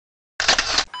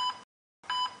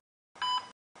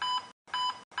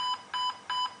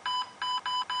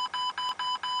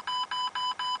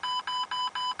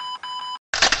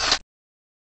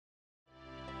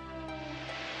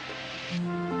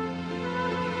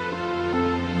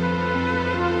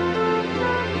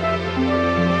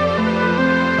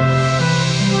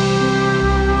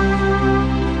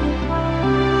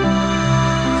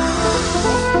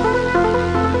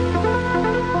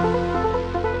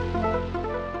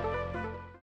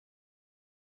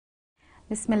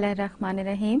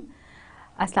Bismillahirrahmanirrahim.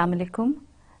 Assalamu alaikum.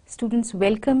 Students,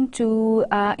 welcome to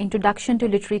Introduction to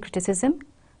Literary Criticism.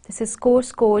 This is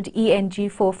course code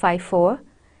Eng454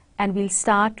 and we'll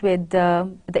start with the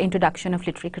introduction of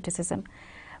literary criticism.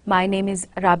 My name is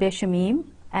Rabia Shamim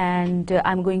and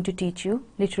I'm going to teach you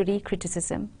literary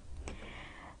criticism.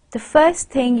 The first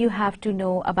thing you have to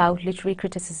know about literary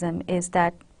criticism is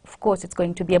that, of course, it's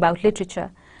going to be about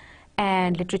literature,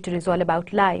 and literature is all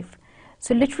about life.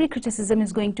 So literary criticism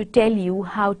is going to tell you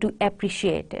how to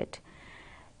appreciate it.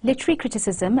 Literary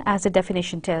criticism, as the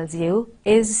definition tells you,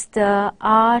 is the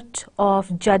art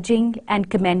of judging and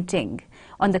commenting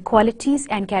on the qualities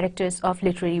and characters of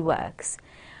literary works.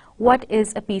 What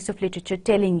is a piece of literature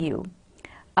telling you?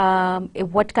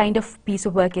 What kind of piece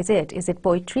of work is it? Is it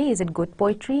poetry? Is it good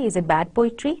poetry? Is it bad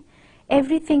poetry?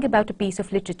 Everything about a piece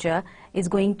of literature is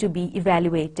going to be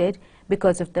evaluated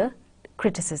because of the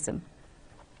criticism.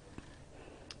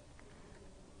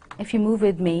 If you move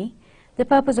with me, the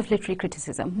purpose of literary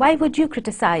criticism. Why would you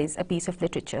criticize a piece of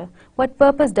literature? What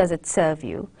purpose does it serve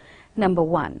you? Number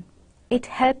one, it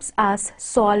helps us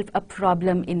solve a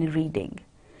problem in reading.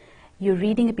 You're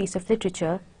reading a piece of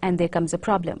literature and there comes a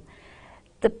problem.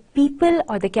 The people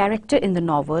or the character in the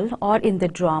novel or in the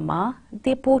drama,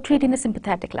 they're portrayed in a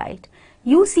sympathetic light.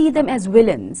 You see them as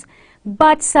villains,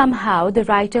 but somehow the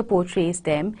writer portrays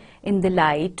them in the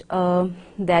light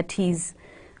that he's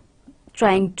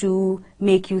trying to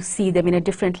make you see them in a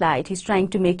different light. He's trying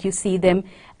to make you see them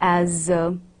as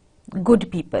good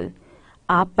people.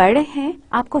 आप पढ़ रहे हैं,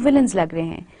 आपको villains लग रहे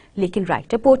हैं, लेकिन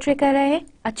writer portray कर रहा है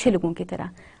अच्छे लोगों की तरह.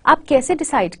 आप कैसे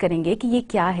decide करेंगे कि ये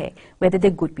क्या है, whether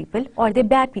they're good people or they're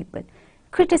bad people?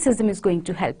 Criticism is going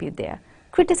to help you there.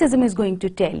 Criticism is going to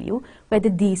tell you whether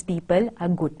these people are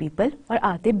good people or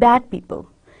are they bad people.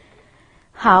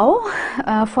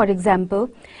 How? For example,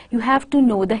 you have to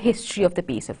know the history of the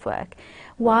piece of work.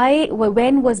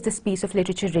 When was this piece of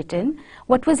literature written?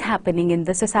 What was happening in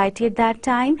the society at that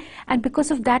time? And because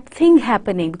of that thing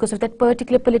happening, because of that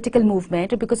particular political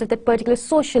movement, or because of that particular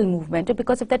social movement, or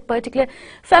because of that particular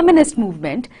feminist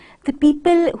movement, the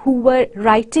people who were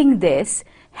writing this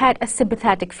had a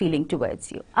sympathetic feeling towards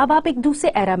you. अब आप एक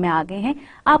दूसरे era में आ गए हैं,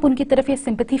 आप उनकी तरफ ये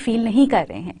sympathy feel नहीं कर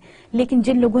रहे हैं. लेकिन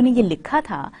जिन लोगों ने ये लिखा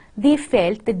था, they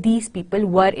felt that these people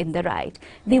were in the right.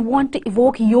 They want to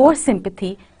evoke your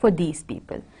sympathy for these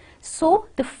people. So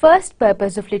the first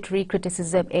purpose of literary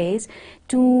criticism is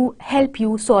to help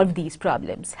you solve these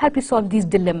problems, help you solve these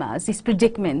dilemmas, these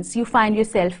predicaments you find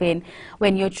yourself in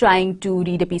when you're trying to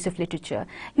read a piece of literature.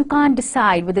 You can't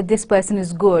decide whether this person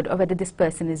is good or whether this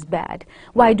person is bad.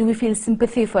 Why do we feel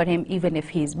sympathy for him even if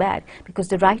he is bad? Because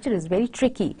the writer is very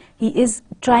tricky. He is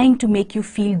trying to make you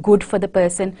feel good for the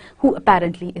person who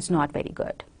apparently is not very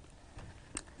good.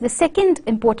 The second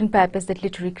important purpose that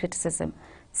literary criticism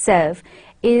serve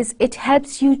is it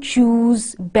helps you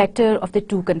choose better of the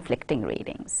two conflicting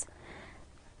readings.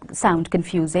 Sound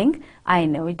confusing? I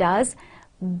know it does,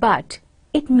 but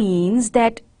it means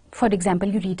that, for example,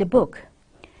 you read a book.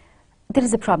 There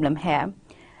is a problem here.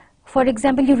 For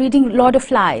example, you're reading Lord of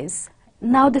Flies.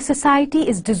 Now the society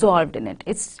is dissolved in it.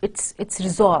 It's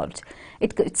resolved.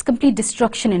 It's complete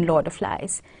destruction in Lord of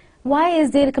Flies. Why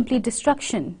is there a complete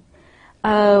destruction?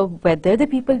 Whether the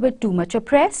people were too much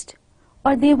oppressed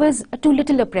or there was too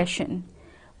little oppression.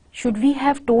 Should we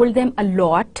have told them a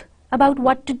lot about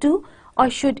what to do or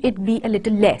should it be a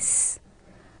little less?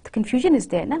 The confusion is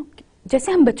there ना.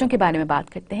 जैसे हम बच्चों के बारे में बात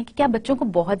करते हैं कि क्या बच्चों को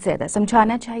बहुत ज़्यादा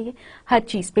समझाना चाहिए, हर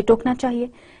चीज़ पे टोकना चाहिए,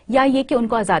 या ये कि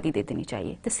उनको आज़ादी दे देनी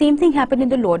चाहिए. The same thing happened in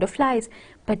the Lord of Flies,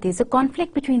 but there's a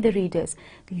conflict between the readers.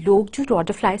 लोग जो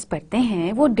Lord of Flies पढ़ते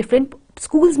हैं वो different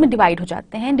schools में divide हो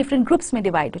जाते हैं, different groups में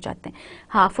divide हो जाते हैं.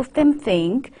 Half of them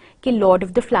think कि Lord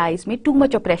of the Flies में too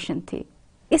much oppression थी.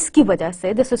 इसकी वजह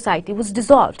से the society was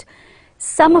dissolved.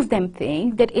 Some of them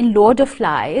think that in Lord of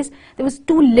Flies, there was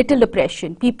too little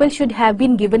oppression. People should have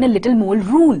been given a little more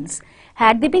rules.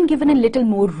 Had they been given a little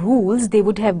more rules, they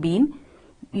would have been,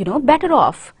 better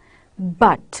off.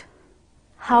 But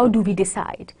how do we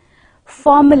decide?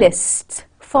 Formalist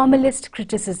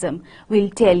criticism will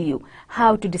tell you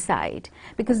how to decide.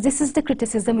 Because this is the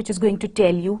criticism which is going to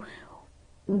tell you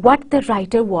what the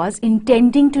writer was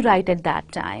intending to write at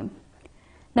that time.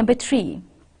 Number 3.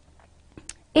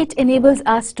 It enables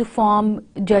us to form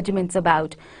judgments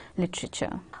about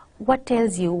literature. What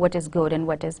tells you what is good and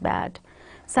what is bad?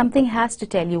 Something has to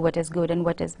tell you what is good and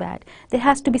what is bad. There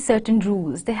has to be certain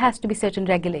rules, there has to be certain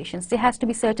regulations, there has to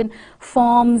be certain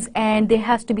forms, and there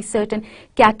has to be certain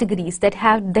categories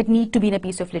that need to be in a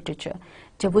piece of literature.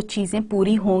 जब वो चीज़ें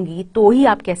पूरी होंगी तो ही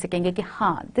आप कह सकेंगे कि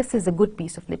हाँ, this is a good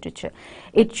piece of literature.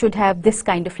 It should have this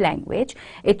kind of language,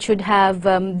 it should have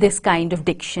this kind of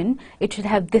diction, it should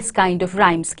have this kind of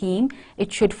rhyme scheme,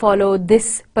 it should follow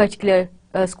this particular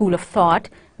school of thought.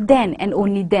 Then and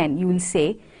only then you will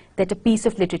say that a piece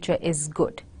of literature is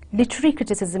good. Literary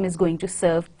criticism is going to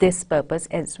serve this purpose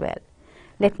as well.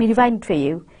 Let me rewind for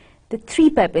you. The 3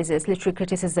 purposes literary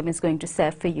criticism is going to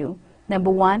serve for you. Number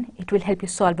 1, it will help you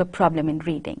solve a problem in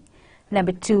reading.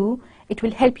 Number 2, it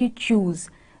will help you choose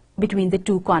between the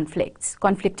 2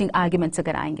 conflicting arguments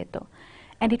agar aayenge to.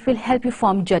 And it will help you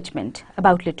form judgment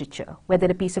about literature, whether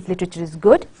a piece of literature is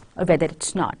good or whether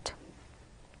it's not.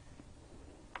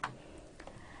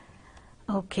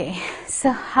 Okay,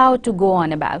 so how to go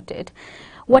on about it?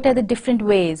 What are the different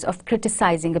ways of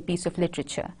criticizing a piece of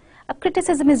literature?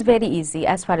 Criticism is very easy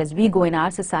as far as we go in our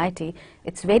society.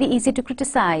 It's very easy to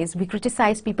criticize. We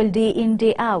criticize people day in,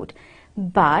 day out.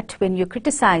 But when you're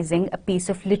criticizing a piece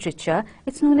of literature,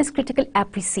 it's known as critical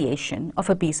appreciation of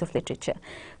a piece of literature.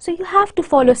 So you have to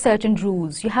follow certain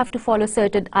rules, you have to follow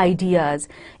certain ideas,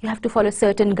 you have to follow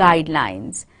certain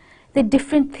guidelines. The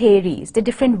different theories, the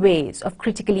different ways of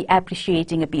critically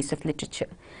appreciating a piece of literature.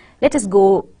 Let us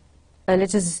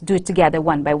do it together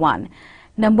one by one.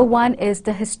 Number 1 is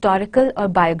the historical or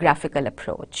biographical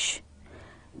approach.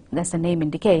 As the name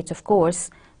indicates, of course,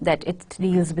 that it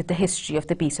deals with the history of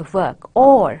the piece of work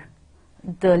or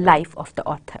the life of the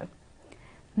author.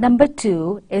 Number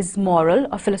 2 is moral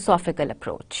or philosophical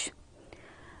approach.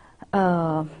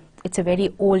 It's a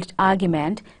very old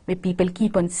argument where people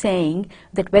keep on saying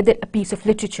that whether a piece of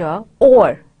literature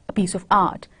or a piece of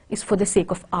art is for the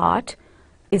sake of art,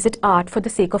 is it art for the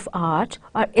sake of art,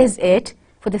 or is it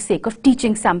for the sake of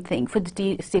teaching something, for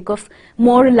the sake of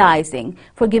moralizing,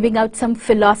 for giving out some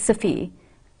philosophy?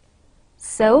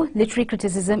 So literary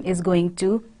criticism is going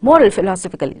to, moral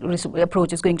philosophical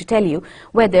approach is going to tell you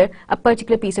whether a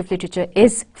particular piece of literature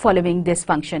is following this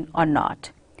function or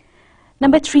not.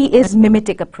 Number 3 is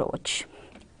mimetic approach.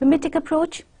 Mimetic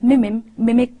approach,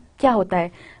 mimic क्या होता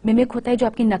है? Mimic होता है जो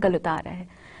आपकी नकल उतार रहा है.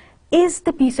 Is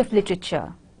the piece of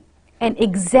literature an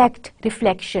exact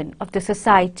reflection of the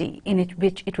society in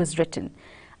which it was written?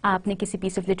 आपने किसी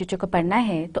piece of literature को पढ़ना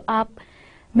है तो आप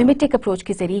mimetic approach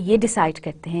के जरिए ये decide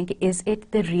करते हैं कि is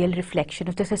it the real reflection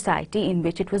of the society in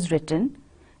which it was written?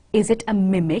 Is it a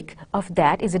mimic of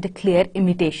that? Is it a clear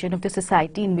imitation of the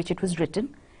society in which it was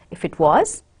written? If it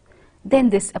was,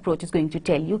 then this approach is going to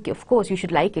tell you, of course, you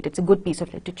should like it. It's a good piece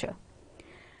of literature.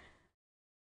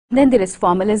 Then there is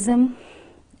formalism,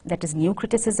 that is new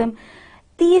criticism.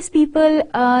 These people,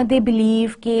 they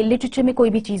believe कि literature में कोई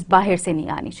भी चीज़ बाहर से नहीं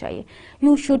आनी चाहिए.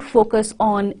 You should focus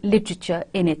on literature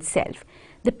in itself.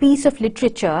 The piece of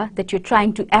literature that you're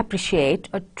trying to appreciate,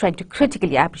 or trying to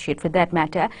critically appreciate for that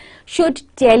matter, should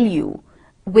tell you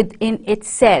within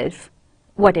itself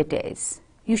what it is.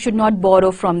 You should not borrow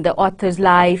from the author's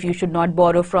life, you should not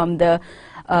borrow from the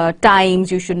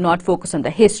times, you should not focus on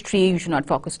the history, you should not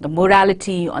focus on the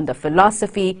morality, on the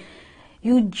philosophy.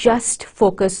 You just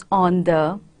focus on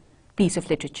the piece of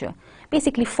literature.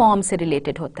 Basically form से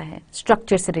related होता है,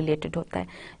 structure से related होता है,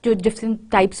 जो different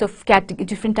types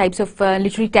of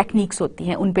literary techniques होती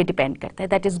हैं, उन पे depend करता है.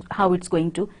 That is how it's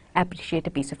going to appreciate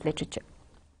a piece of literature.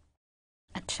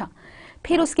 अच्छा,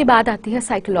 फिर उसके बाद आती है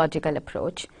psychological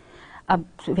approach.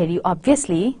 Very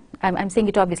obviously, I'm saying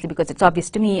it obviously because it's obvious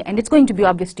to me and it's going to be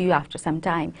obvious to you after some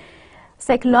time.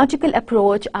 Psychological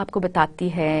approach आपको बताती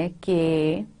है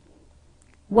कि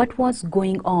what was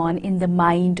going on in the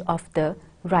mind of the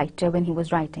writer when he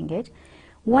was writing it,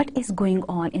 what is going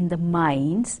on in the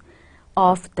minds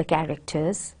of the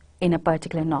characters in a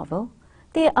particular novel.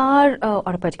 They are,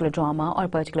 or a particular drama or a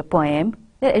particular poem.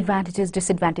 There are advantages,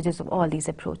 disadvantages of all these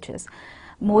approaches.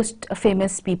 Most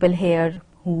famous people here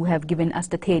who have given us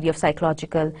the theory of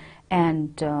psychological,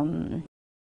 and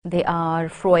they are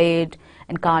Freud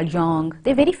and Carl Jung.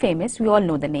 They're very famous, we all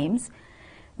know the names.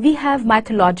 We have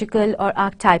mythological or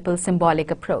archetypal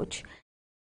symbolic approach.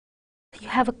 You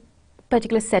have a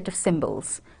particular set of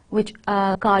symbols which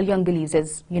Carl Jung believes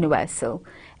is universal,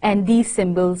 and these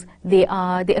symbols, they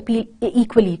appeal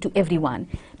equally to everyone.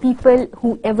 People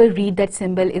who ever read that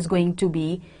symbol is going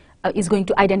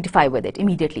to identify with it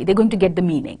immediately. They're going to get the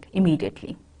meaning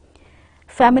immediately.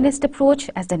 Feminist approach,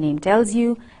 as the name tells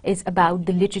you, is about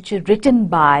the literature written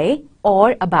by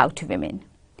or about women.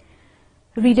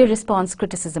 Reader response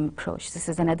criticism approach. This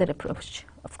is another approach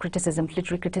of criticism,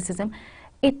 literary criticism.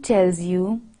 It tells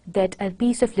you that a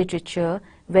piece of literature,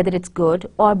 whether it's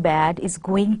good or bad, is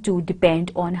going to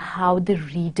depend on how the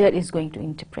reader is going to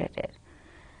interpret it.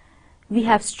 We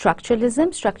have structuralism.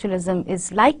 Structuralism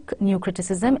is like new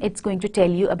criticism. It's going to tell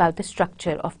you about the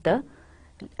structure of the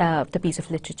piece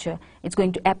of literature. It's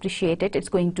going to appreciate it. It's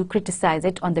going to criticize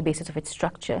it on the basis of its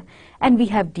structure. And we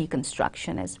have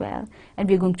deconstruction as well. And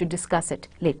we're going to discuss it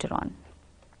later on.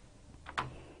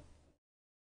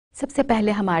 सबसे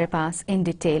पहले हमारे पास in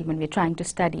detail, when we're trying to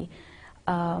study,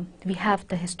 we have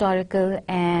the historical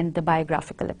and the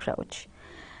biographical approach.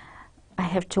 I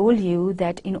have told you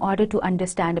that in order to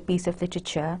understand a piece of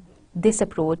literature, this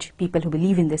approach, people who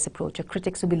believe in this approach, or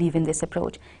critics who believe in this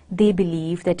approach, they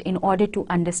believe that in order to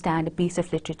understand a piece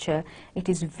of literature, it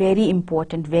is very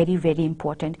important, very, very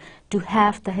important to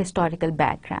have the historical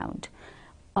background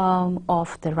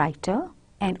of the writer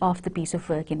and of the piece of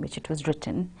work in which it was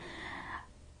written.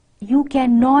 You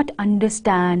cannot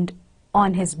understand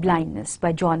On His Blindness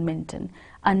by John Milton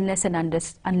unless and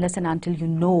until you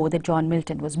know that John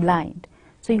Milton was blind.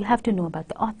 So you have to know about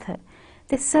the author.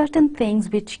 There's certain things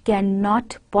which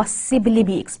cannot possibly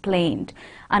be explained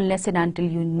unless and until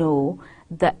you know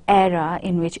the era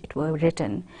in which it was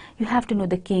written. You have to know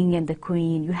the king and the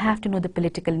queen. You have to know the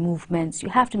political movements. You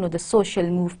have to know the social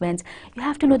movements. You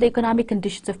have to know the economic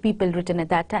conditions of people written at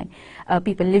that time,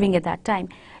 people living at that time.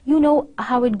 You know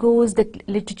how it goes, that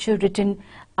literature written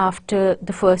after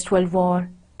the First World War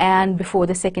and before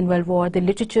the Second World War, the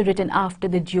literature written after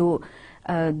the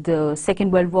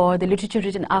Second World War, the literature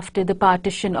written after the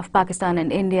partition of Pakistan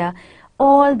and India.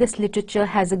 All this literature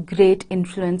has a great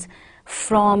influence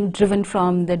drawn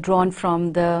from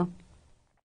the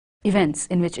events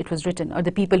in which it was written, or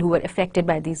the people who were affected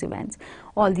by these events.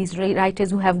 All these writers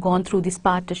who have gone through this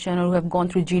partition or who have gone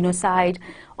through genocide,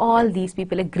 all these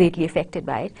people are greatly affected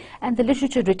by it, and the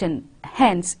literature written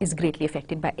hence is greatly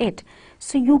affected by it.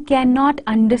 So you cannot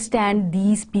understand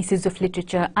these pieces of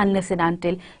literature unless and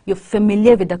until you're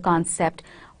familiar with the concept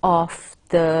of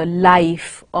the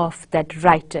life of that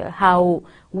writer.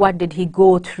 What did he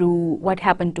go through, what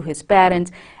happened to his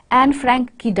parents. Anne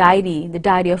Frank's diary, the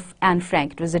diary of Anne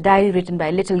Frank, it was a diary written by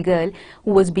a little girl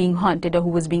who was being haunted or who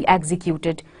was being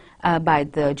executed by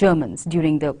the Germans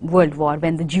during the World War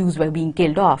when the Jews were being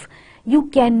killed off. You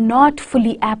cannot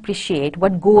fully appreciate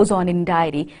what goes on in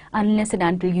diary unless and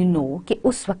until you know कि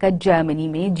उस वक़्त Germany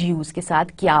में Jews के साथ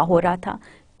क्या हो रहा था,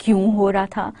 क्यों हो रहा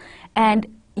था, and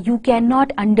you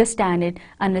cannot understand it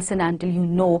unless and until you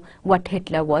know what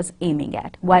Hitler was aiming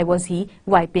at. Why was he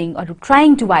wiping or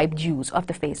trying to wipe Jews off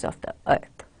the face of the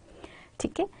earth?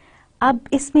 ठीक है? अब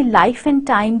इसमें life and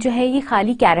time जो है ये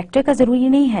खाली character का ज़रूरी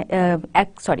नहीं है,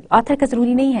 author का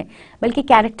ज़रूरी नहीं है, बल्कि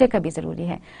character का भी ज़रूरी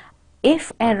है.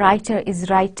 If a writer is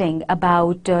writing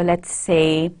about, let's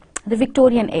say, the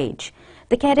Victorian age,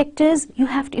 the characters, you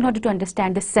have to, in order to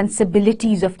understand the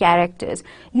sensibilities of characters,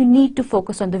 you need to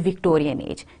focus on the Victorian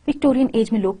age. Victorian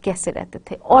age में लोग कैसे रहते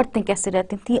थे, औरतें कैसे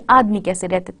रहती थी, आदमी कैसे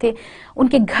रहते थे,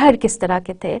 उनके घर किस तरह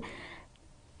के थे.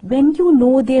 When you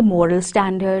know their moral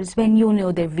standards, when you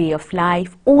know their way of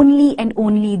life, only and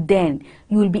only then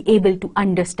you will be able to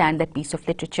understand that piece of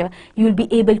literature. You will be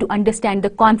able to understand the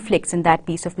conflicts in that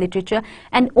piece of literature,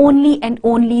 and only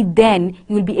then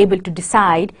you will be able to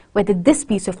decide whether this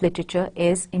piece of literature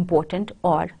is important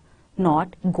or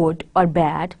not, good or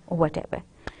bad or whatever.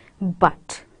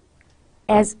 But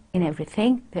as in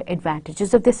everything, there are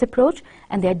advantages of this approach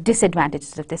and there are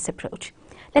disadvantages of this approach.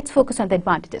 Let's focus on the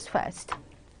advantages first.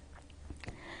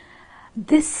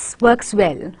 This works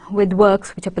well with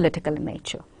works which are political in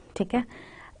nature. Okay?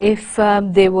 If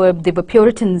they were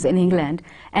Puritans in England,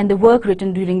 and the work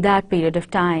written during that period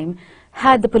of time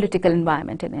had the political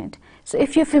environment in it. So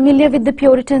if you're familiar with the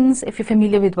Puritans, if you're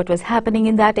familiar with what was happening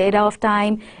in that era of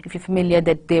time, if you're familiar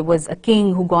that there was a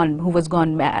king who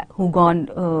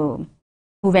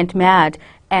went mad,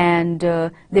 and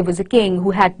there was a king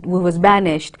who was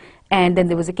banished, and then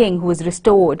there was a king who was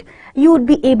restored, you would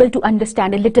be able to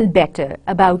understand a little better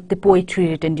about the poetry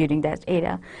written during that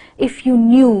era. If you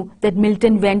knew that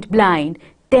Milton went blind,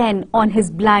 then On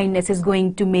His Blindness is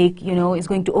going to is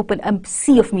going to open a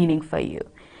sea of meaning for you.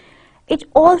 It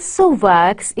also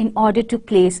works in order to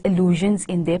place allusions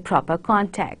in their proper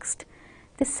context.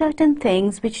 There's certain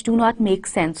things which do not make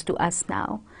sense to us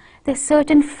now. There's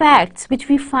certain facts which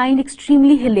we find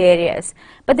extremely hilarious,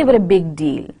 but they were a big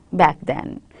deal back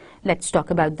then. Let's talk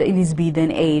about the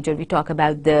Elizabethan age, or we talk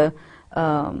about the,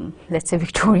 let's say,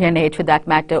 Victorian age for that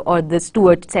matter, or the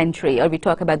Stuart century, or we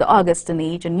talk about the Augustan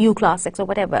age, or New Classics, or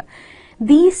whatever.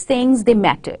 These things, they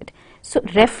mattered. So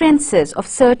references of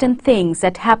certain things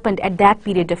that happened at that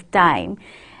period of time,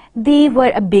 they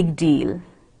were a big deal.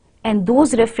 And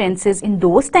those references in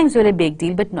those times were a big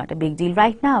deal, but not a big deal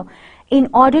right now. In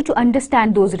order to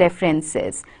understand those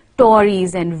references,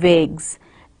 Tories and Whigs,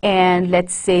 and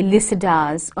let's say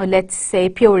Lycidas, or let's say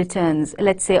Puritans,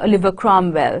 let's say Oliver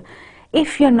Cromwell,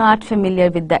 if you're not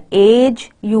familiar with the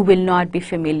age, you will not be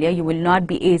familiar, you will not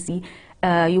be easy,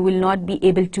 you will not be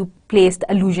able to place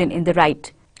the allusion in the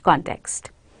right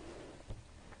context.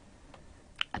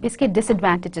 अब इसके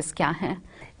disadvantages क्या हैं?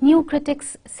 New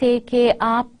critics say कि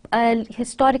आप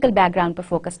historical background पर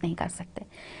focus नहीं कर सकते.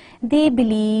 They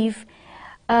believe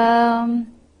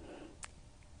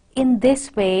in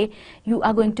this way you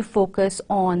are going to focus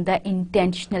on the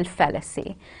intentional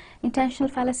fallacy. Intentional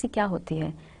fallacy क्या होती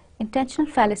है?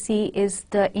 Intentional fallacy is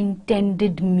the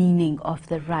intended meaning of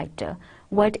the writer,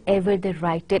 whatever the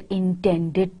writer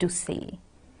intended to say.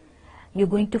 You're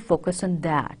going to focus on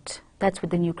that. That's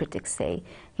what the new critics say.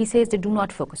 He says they do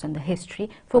not focus on the history,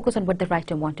 focus on what the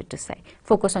writer wanted to say.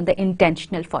 Focus on the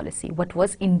intentional fallacy, what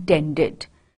was intended.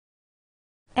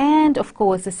 And of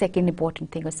course, the second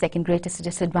important thing, or second greatest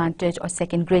disadvantage, or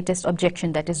second greatest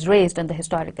objection that is raised on the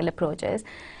historical approach is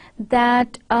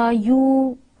that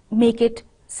you make it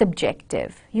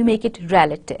subjective, you make it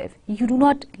relative. You do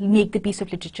not make the piece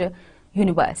of literature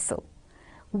universal.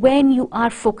 When you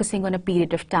are focusing on a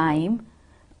period of time,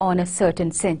 on a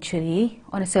certain century,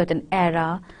 on a certain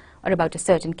era, or about a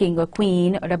certain king or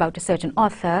queen, or about a certain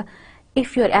author,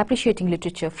 if you're appreciating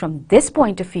literature from this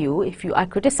point of view, if you are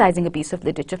criticizing a piece of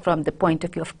literature from the point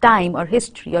of view of time or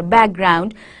history or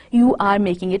background, you are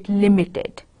making it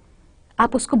limited.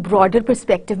 आप उसको broader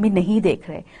perspective में नहीं देख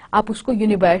रहे, आप उसको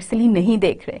universally नहीं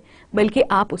देख रहे, बल्कि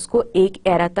आप उसको एक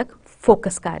era तक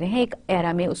focus कर रहे हैं, एक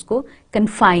era में उसको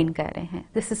confine कर रहे हैं.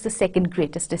 This is the second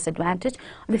greatest disadvantage.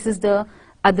 This is the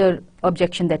other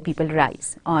objection that people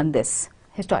raise on this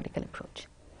historical approach.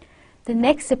 The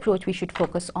next approach we should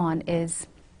focus on is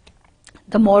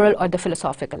the moral or the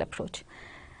philosophical approach.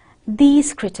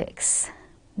 These critics,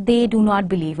 they do not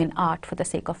believe in art for the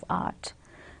sake of art.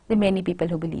 There are many people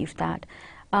who believe that.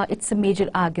 It's a major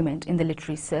argument in the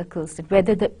literary circles that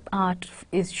whether the art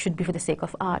should be for the sake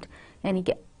of art. यानी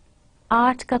कि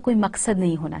art का कोई मकसद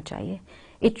नहीं होना चाहिए.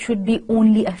 It should be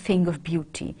only a thing of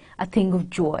beauty, a thing of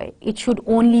joy. It should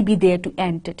only be there to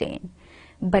entertain.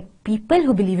 But people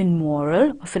who believe in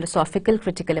moral or philosophical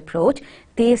critical approach,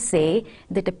 they say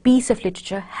that a piece of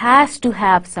literature has to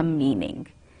have some meaning,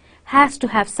 has to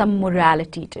have some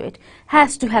morality to it,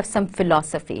 has to have some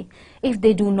philosophy. If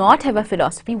they do not have a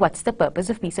philosophy, what's the purpose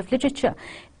of piece of literature?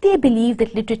 They believe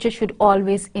that literature should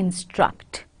always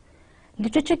instruct.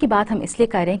 Literature की बात हम इसलिए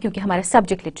कर रहे हैं क्योंकि हमारा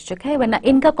subject literature है, वरना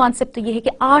इनका कॉन्सेप्ट तो ये है कि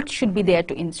art should be there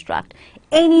to instruct.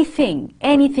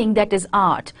 Anything that is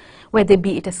art, whether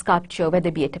be it a sculpture, whether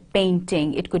be it a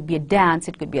painting, it could be a dance,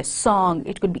 it could be a song,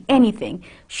 it could be anything,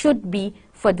 should be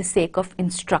for the sake of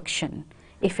instruction.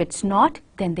 If it's not,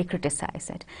 then they criticize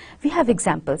it. We have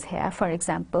examples here. For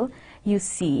example, you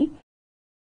see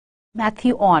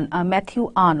Matthew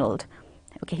Arnold.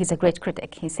 Okay, he's a great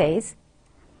critic. He says,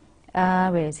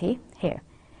 where is he? Here.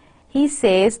 He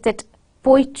says that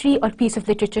poetry or piece of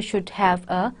literature should have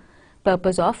a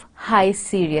purpose of high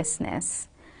seriousness.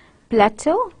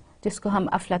 Plato, जिसको हम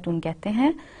अफलातून कहते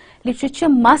हैं, literature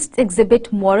must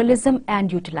exhibit moralism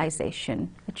and utilization.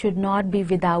 It should not be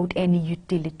without any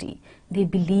utility. They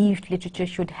believed literature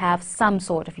should have some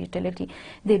sort of utility.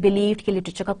 They believed कि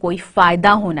literature का कोई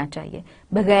फायदा होना चाहिए,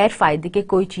 बगैर फायदे के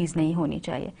कोई चीज़ नहीं होनी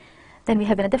चाहिए. Then we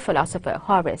have another philosopher,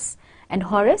 Horace. And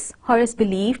Horace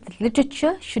believed that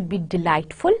literature should be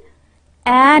delightful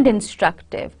and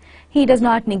instructive. He does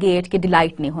not negate कि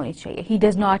delight नहीं होनी चाहिए. He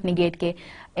does not negate कि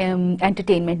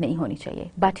entertainment नहीं होनी चाहिए.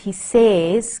 But he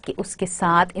says कि उसके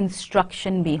साथ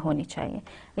instruction भी होनी चाहिए.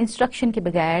 Instruction के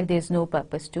बगैर there is no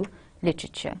purpose to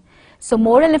literature. So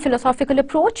moral and philosophical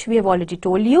approach, we have already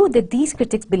told you that these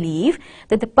critics believe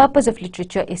that the purpose of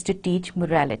literature is to teach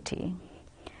morality.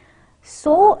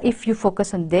 So if you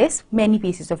focus on this, many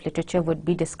pieces of literature would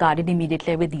be discarded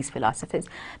immediately with these philosophers,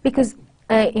 because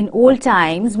in old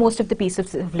times most of the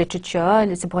pieces of literature,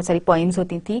 जैसे बहुत सारी poems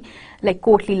होती थी, like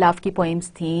courtly love की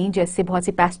poems थी, जैसे बहुत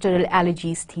सी pastoral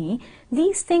elegies थी.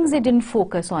 These things, they didn't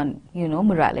focus on,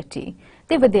 morality.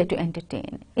 They were there to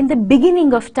entertain. In the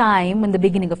beginning of time, in the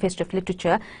beginning of history of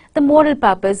literature, the moral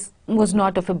purpose was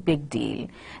not of a big deal.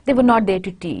 They were not there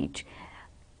to teach.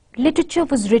 Literature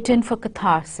was written for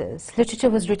catharsis. Literature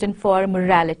was written for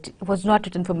morality. It was not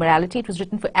written for morality, it was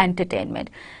written for entertainment.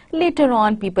 Later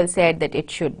on, people said that it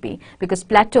should be, because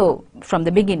Plato, from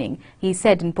the beginning, he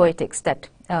said in Poetics that,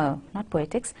 not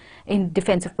Poetics, in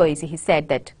defense of poesy, he said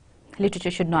that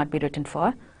literature should not be written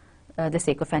for the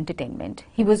sake of entertainment.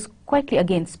 He was quietly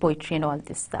against poetry and all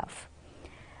this stuff.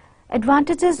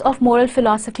 Advantages of moral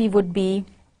philosophy would be,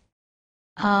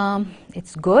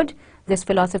 it's good. This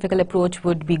philosophical approach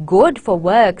would be good for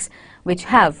works which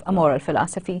have a moral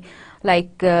philosophy,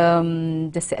 like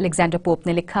this Alexander Pope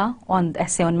ne likha on the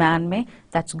essay on man mein.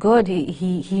 That's good.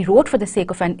 He wrote for the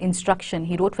sake of an instruction.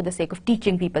 He wrote for the sake of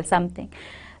teaching people something.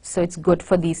 So it's good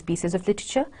for these pieces of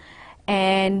literature.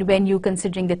 And when you're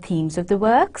considering the themes of the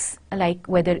works, like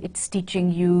whether it's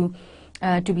teaching you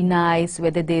to be nice,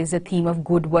 whether there's a theme of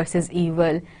good versus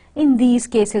evil, in these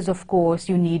cases, of course,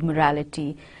 you need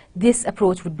morality. This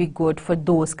approach would be good for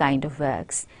those kind of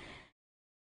works.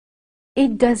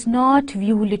 It does not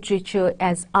view literature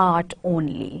as art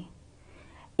only.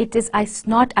 It is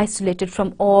not isolated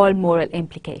from all moral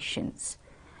implications.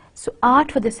 So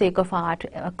art for the sake of art,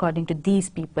 according to these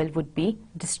people, would be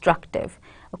destructive.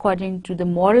 According to the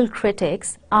moral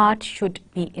critics, art should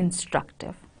be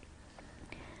instructive.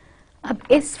 अब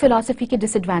इस philosophy के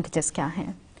disadvantages क्या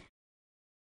हैं?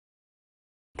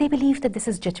 They believe that this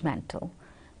is judgmental.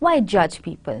 Why judge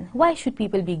people? Why should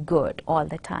people be good all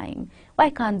the time? Why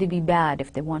can't they be bad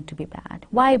if they want to be bad?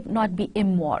 Why not be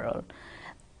immoral?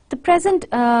 The present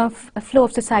flow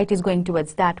of society is going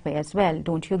towards that way as well,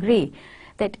 don't you agree?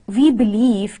 That we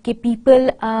believe that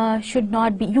people should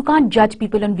not be, you can't judge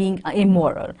people on being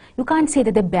immoral. You can't say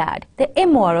that they're bad. They're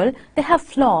immoral, they have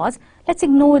flaws, let's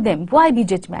ignore them. Why be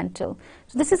judgmental?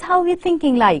 So this is how we're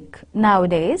thinking like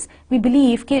nowadays. We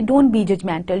believe, okay, don't be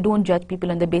judgmental, don't judge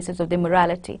people on the basis of their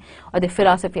morality or their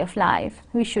philosophy of life.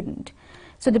 We shouldn't.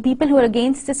 So the people who are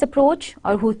against this approach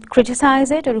or who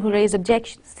criticize it or who raise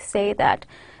objections say that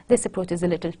this approach is a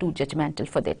little too judgmental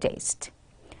for their taste.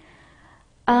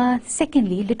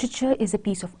 Secondly, literature is a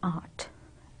piece of art.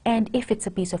 And if it's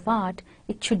a piece of art,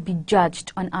 it should be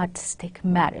judged on artistic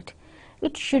merit.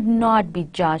 It should not be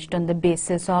judged on the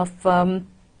basis of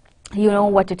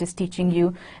what it is teaching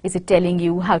you. Is it telling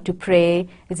you how to pray?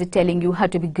 Is it telling you how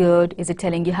to be good? Is it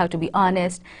telling you how to be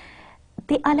honest?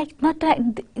 They are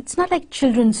it's not like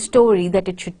children's story that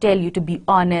it should tell you to be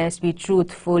honest, be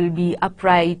truthful, be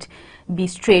upright, be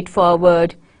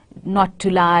straightforward, not to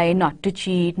lie, not to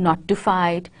cheat, not to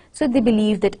fight. So they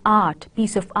believe that art,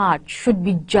 piece of art, should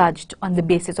be judged on the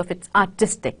basis of its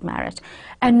artistic merit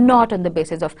and not on the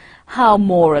basis of how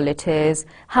moral it is,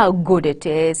 how good it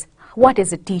is, what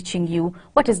is it teaching you,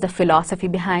 what is the philosophy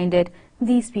behind it.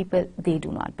 These people, they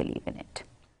do not believe in it.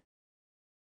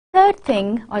 Third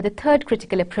thing, or the third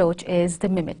critical approach, is the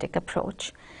mimetic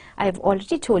approach. I have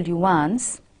already told you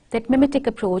once that mimetic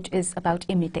approach is about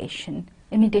imitation,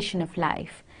 imitation of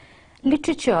life.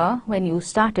 Literature, when you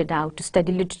started out to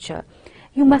study literature,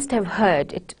 you must have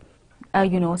heard it,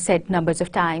 said numbers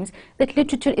of times, that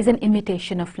literature is an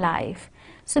imitation of life.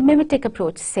 So mimetic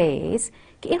approach says,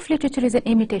 if literature is an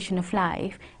imitation of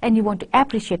life and you want to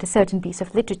appreciate a certain piece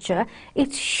of literature,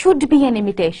 it should be an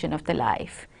imitation of the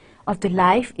life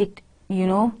it,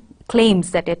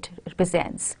 claims that it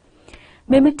represents.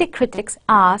 Mimetic critics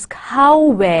ask how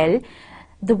well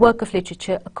the work of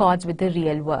literature accords with the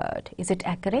real world. Is it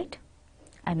accurate?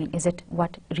 I mean, is it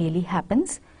what really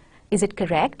happens? Is it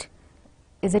correct?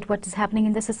 Is it what is happening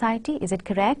in the society? Is it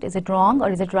correct? Is it wrong? Or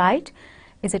is it right?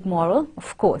 Is it moral?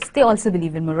 Of course. They also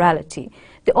believe in morality.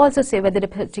 They also say whether a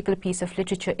particular piece of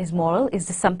literature is moral. Is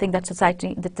this something that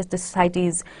the society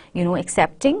is,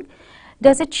 accepting?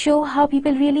 Does it show how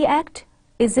people really act?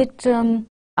 Is it,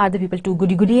 are the people too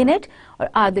goody-goody in it? Or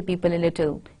are the people a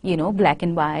little, black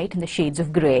and white and the shades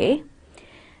of grey?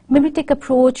 Mimetic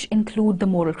approach include the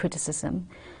moral criticism,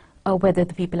 whether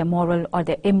the people are moral or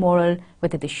they're immoral,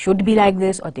 whether they should be like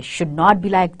this or they should not be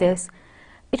like this.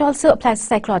 It also applies to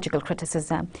psychological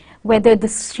criticism, whether the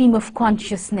stream of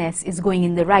consciousness is going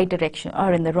in the right direction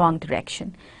or in the wrong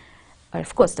direction. Or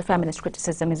of course, the feminist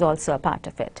criticism is also a part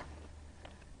of it.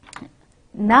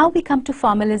 Now we come to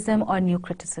formalism or new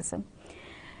criticism.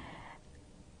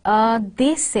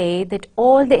 They say that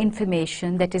all the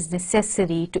information that is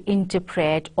necessary to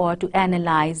interpret or to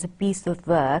analyze a piece of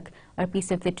work or a piece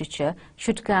of literature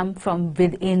should come from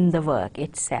within the work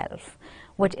itself.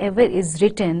 Whatever is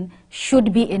written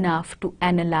should be enough to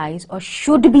analyze or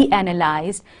should be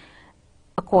analyzed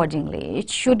accordingly.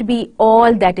 It should be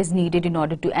all that is needed in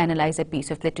order to analyze a piece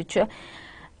of literature.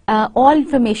 All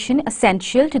information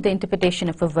essential to the interpretation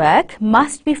of a work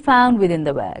must be found within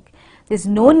the work. There's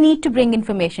no need to bring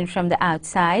information from the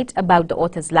outside about the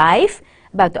author's life,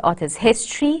 about the author's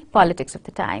history, politics of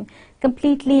the time.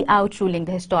 completely outruling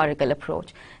the historical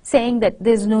approach, saying that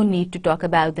there's no need to talk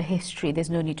about the history, there's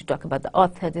no need to talk about the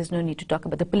author, there's no need to talk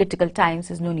about the political times,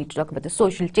 there's no need to talk about the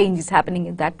social changes happening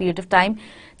in that period of time.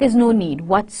 There's no need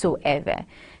whatsoever.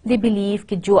 They believe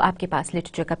कि जो आपके पास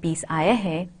literature का piece आया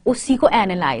है उसी को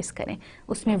analyze करें,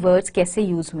 उसमें words कैसे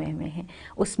use हुए हैं,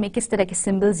 उसमें किस तरह के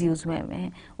symbols use हुए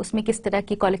हैं, उसमें किस तरह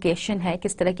की collocation है,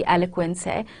 किस तरह की eloquence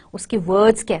है, उसके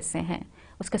words कैसे हैं,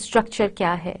 उसका structure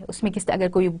क्या है, उसमें किस तरह अगर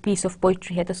कोई piece of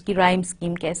poetry है तो उसकी rhyme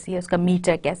scheme कैसी है, उसका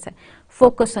meter कैसा है.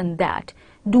 Focus on that.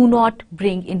 Do not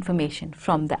bring information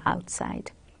from the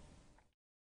outside.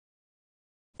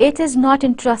 It is not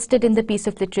interested in the piece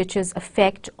of literature's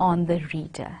effect on the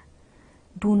reader.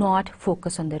 Do not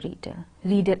focus on the reader.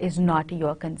 Reader is not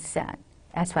your concern.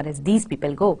 As far as these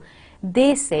people go,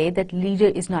 they say that reader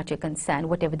is not your concern.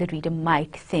 Whatever the reader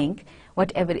might think,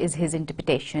 whatever is his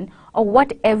interpretation, or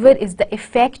whatever is the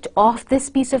effect of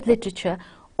this piece of literature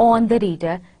on the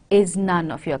reader is none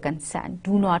of your concern.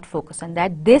 Do not focus on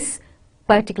that. This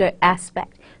particular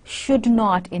aspect should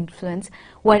not influence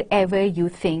whatever you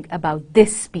think about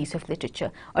this piece of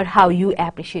literature or how you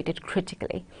appreciate it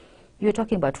critically. You're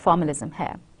talking about formalism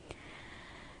here.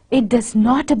 It does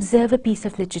not observe a piece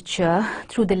of literature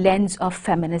through the lens of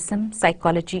feminism,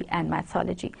 psychology and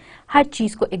mythology. हर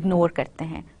चीज़ को ignore करते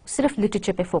हैं, सिर्फ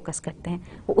literature पे focus करते हैं,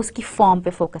 वो उसकी form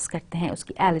पे focus करते हैं,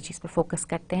 उसकी allergies पे focus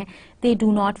करते हैं. They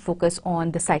do not focus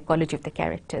on the psychology of the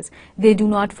characters. They do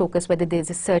not focus whether there's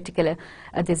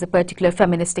a particular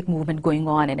feministic movement going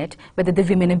on in it, whether the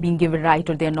women are being given right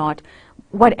or they're not.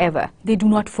 Whatever, they do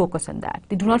not focus on that.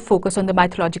 They do not focus on the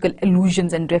mythological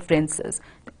allusions and references.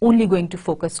 They're only going to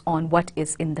focus on what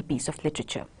is in the piece of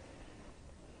literature.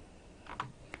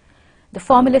 The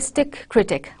formalistic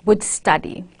critic would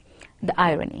study the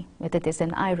irony, whether there's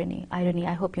an irony. Irony,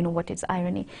 I hope you know what is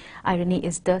irony. Irony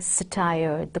is the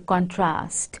satire, the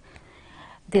contrast.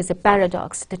 There's a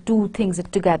paradox, the two things are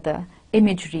together.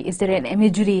 Imagery, is there an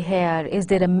imagery here? Is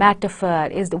there a metaphor?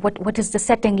 What is the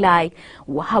setting like?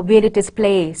 Where it is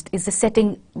placed? Is the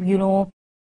setting,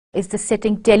 is the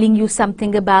setting telling you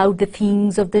something about the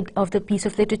themes of the piece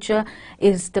of literature?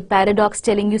 Is the paradox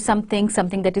telling you something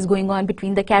that is going on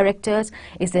between the characters?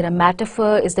 Is there a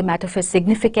metaphor? Is the metaphor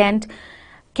significant?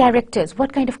 Characters,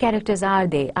 what kind of characters are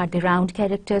they? Are they round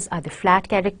characters? Are they flat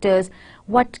characters?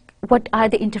 What are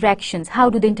the interactions? How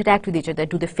do they interact with each other?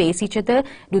 Do they face each other?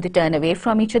 Do they turn away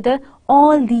from each other?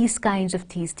 All these kinds of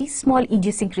these small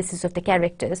idiosyncrasies of the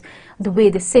characters, the way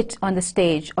they sit on the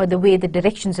stage, or the way the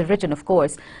directions are written, of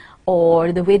course,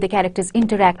 or the way the characters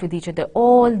interact with each other,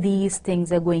 all these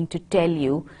things are going to tell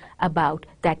you about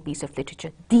that piece of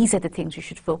literature. These are the things you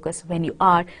should focus when you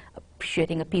are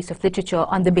appreciating a piece of literature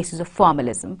on the basis of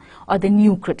formalism, or the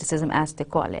new criticism as they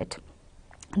call it.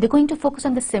 They're going to focus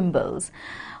on the symbols.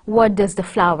 What does the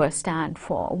flower stand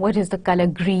for? What does the color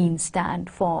green stand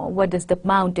for? What does the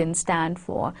mountain stand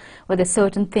for? Whether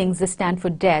certain things that stand for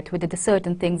death, whether the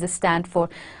certain things that stand for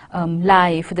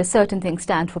life, whether certain things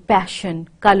stand for passion,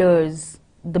 colors,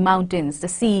 the mountains, the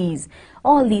seas,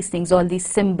 all these things, all these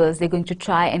symbols, they're going to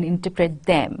try and interpret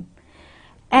them.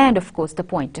 And of course the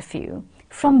point of view.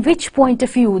 From which point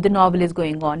of view the novel is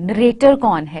going on? Narrator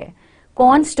कौन है?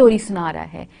 कौन story सुना रहा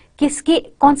है? किसके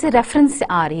कौन से reference से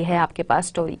आ रही है आपके पास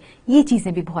स्टोरी? ये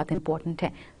चीज़ें भी बहुत इंपॉर्टेंट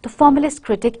हैं. तो फॉर्मलिस्ट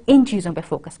क्रिटिक इन चीज़ों पे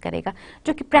फोकस करेगा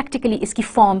जो कि प्रैक्टिकली इसकी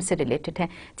फॉर्म से रिलेटेड है.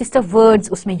 जिस तरह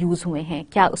वर्ड्स उसमें यूज़ हुए हैं,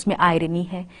 क्या उसमें आयरनी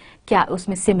है, क्या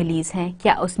उसमें सिमिलीज हैं,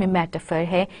 क्या उसमें मेटाफर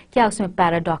है, क्या उसमें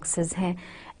पैराडॉक्सेस हैं.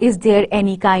 Is there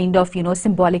any kind of,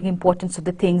 symbolic importance of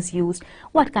the things used?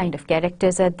 What kind of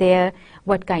characters are there?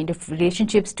 What kind of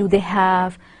relationships do they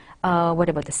have? What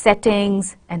about the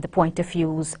settings and the point of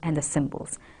views and the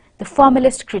symbols? The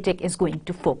formalist critic is going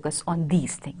to focus on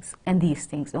these things and these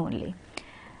things only.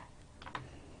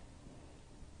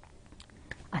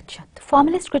 Acha. The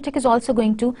formalist critic is also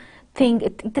going to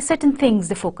think the certain things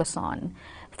they focus on.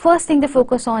 First thing they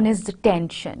focus on is the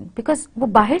tension, because वो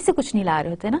बाहर से कुछ नहीं ला रहे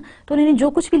होते ना, तो उन्होंने जो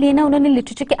कुछ भी लेना उन्होंने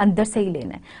लिटरेचर के अंदर से ही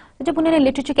लेना है. तो जब उन्होंने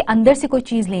लिटरेचर के अंदर से कोई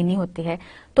चीज़ लेनी होती है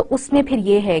तो उसमें फिर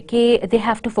ये है कि they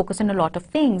have to focus on a lot of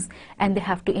things and they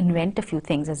have to invent a few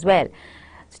things as well.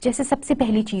 जैसे सबसे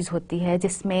पहली चीज़ होती है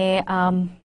जिसमें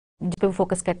जिस पे वो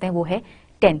फोकस करते हैं वो है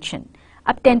टेंशन.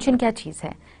 अब टेंशन क्या चीज़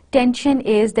है? Tension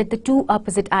is that the two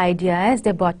opposite ideas,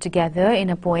 they're brought together in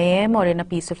a poem or in a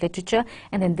piece of literature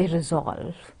and then they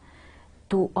resolve.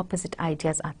 Two opposite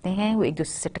ideas आते हैं, वो एक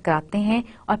दूसरे से टकराते हैं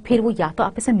और फिर वो या तो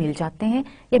आपस में मिल जाते हैं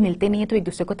या मिलते नहीं हैं तो एक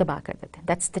दूसरे को तबाह कर देते हैं.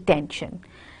 That's the tension.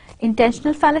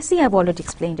 Intentional fallacy, I've already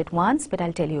explained it once, but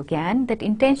I'll tell you again that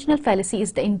intentional fallacy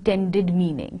is the intended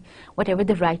meaning, whatever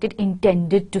the writer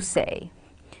intended to say.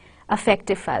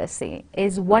 Affective fallacy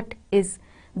is what is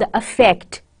the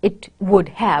effect it would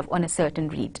have on a certain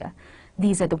reader.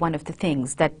 These are one of the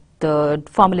things that the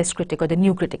formalist critic or the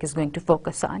new critic is going to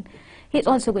focus on. He's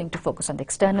also going to focus on the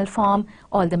external form,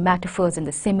 all the metaphors and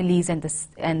the similes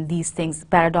and these things,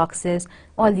 paradoxes,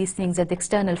 all these things are the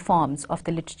external forms of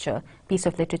the literature, piece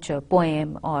of literature,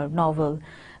 poem or novel.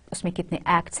 उसमें कितने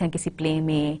acts हैं किसी play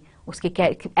में, उसके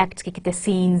acts के कितने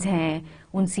scenes हैं,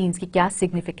 उन scenes की क्या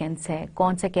significance है,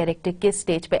 कौन सा character किस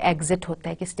stage पे exit होता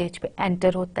है, किस stage पे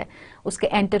enter होता है, उसके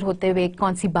enter होते हुए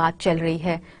कौन सी बात चल रही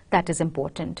है, that is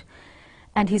important.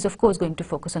 And he's of course going to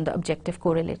focus on the objective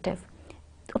correlative.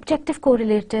 The objective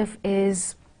correlative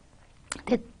is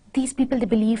that these people, they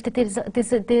believe that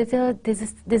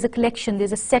there's a collection,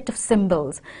 there's a set of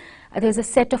symbols, there's a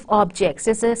set of objects,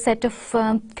 there's a set of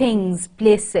things,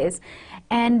 places,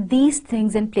 and these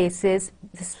things and places,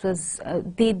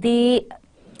 they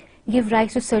give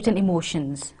rise to certain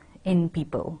emotions in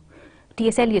people.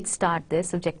 T.S. Eliot started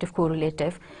this objective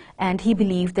correlative, and he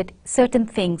believed that certain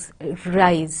things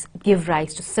give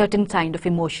rise to certain kind of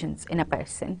emotions in a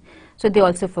person. So they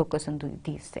also focus on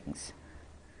these things.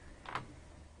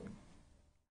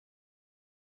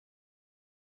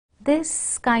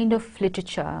 This kind of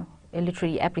literature,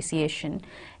 literary appreciation,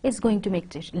 is going to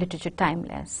make literature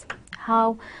timeless.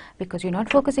 How? Because you're not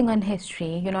focusing on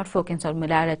history, you're not focusing on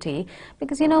morality,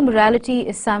 because morality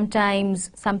is sometimes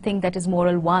something that is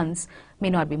moral once, may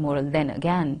not be moral then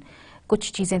again.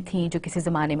 कुछ चीज़ें थीं जो किसी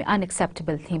ज़माने में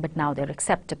unacceptable थीं, but now they're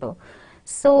acceptable.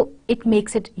 So it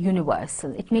makes it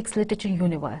universal. It makes literature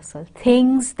universal.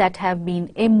 Things that have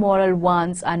been immoral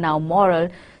once are now moral.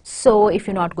 So if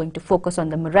you're not going to focus on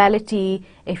the morality,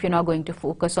 if you're not going to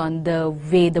focus on the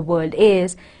way the world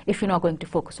is, if you're not going to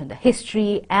focus on the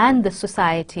history and the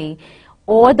society,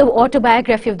 or the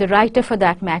autobiography of the writer for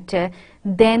that matter,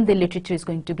 then the literature is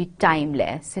going to be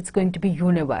timeless. It's going to be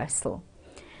universal.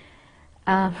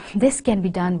 This can be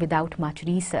done without much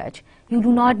research. You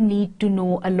do not need to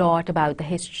know a lot about the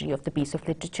history of the piece of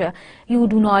literature. You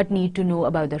do not need to know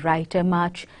about the writer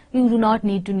much. You do not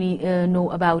need to know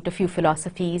about a few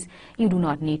philosophies. You do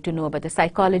not need to know about the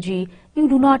psychology. You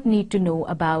do not need to know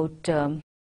about the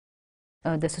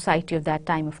society of that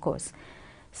time, of course.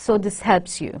 So this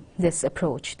helps you, this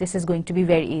approach. This is going to be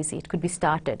very easy. It could be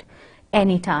started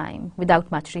anytime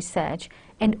without much research.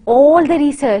 And all the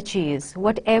research is,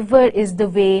 whatever is the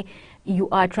way you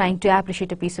are trying to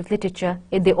appreciate a piece of literature,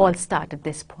 they all start at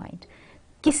this point.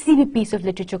 किसी भी piece of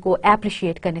literature को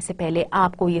appreciate करने से पहले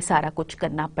आपको ये सारा कुछ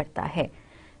करना पड़ता है.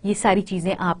 ये सारी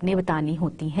चीज़ें आपने बतानी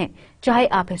होती हैं. चाहे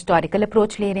आप historical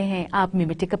approach ले रहे हैं, आप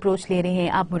mimetic approach ले रहे हैं,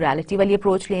 आप morality वाली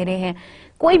approach ले रहे हैं,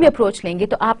 कोई भी approach लेंगे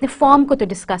तो आपने form को तो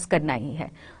discuss करना ही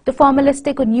है. तो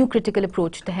formalistic और new critical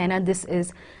approach तो है ना, this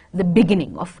is the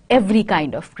beginning of every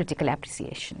kind of critical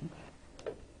appreciation.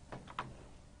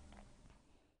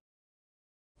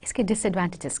 इसके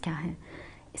disadvantages क्या हैं?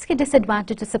 इसके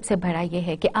disadvantages सबसे बड़ा ये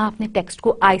है कि आपने text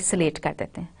को isolate कर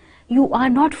देते हैं. You are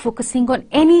not focusing on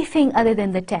anything other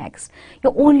than the text.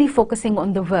 You're only focusing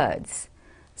on the words.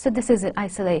 So this is an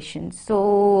isolation.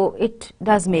 So it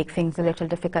does make things a little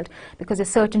difficult because there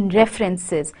are certain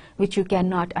references which you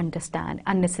cannot understand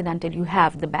unless and until you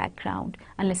have the background,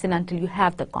 unless and until you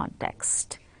have the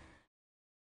context.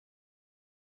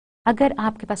 अगर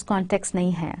आपके पास context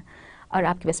नहीं है और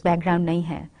आपके पास background नहीं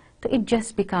है, तो it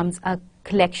just becomes a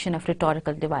collection of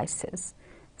rhetorical devices.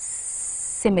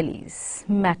 Similes,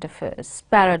 metaphors,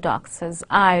 paradoxes,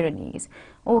 ironies.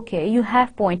 Okay, you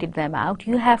have pointed them out,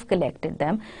 you have collected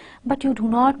them, but you do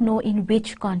not know in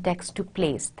which context to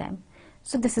place them.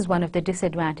 So this is one of the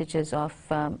disadvantages of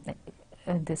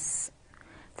this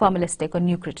formalistic or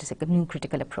new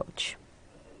critical approach.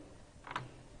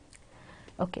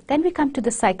 Okay, then we come to the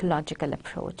psychological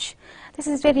approach. This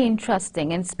is very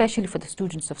interesting, and especially for the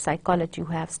students of psychology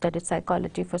who have studied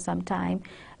psychology for some time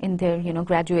in their,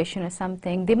 graduation or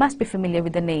something. They must be familiar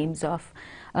with the names of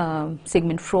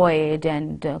Sigmund Freud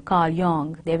and Carl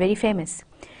Jung. They're very famous.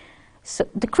 So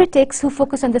the critics who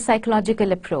focus on the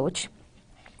psychological approach,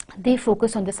 they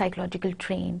focus on the psychological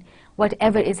train,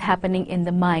 whatever is happening in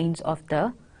the minds of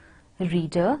the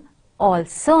reader,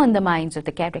 also in the minds of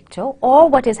the character, or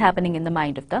what is happening in the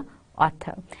mind of the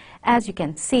author. As you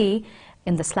can see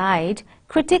in the slide,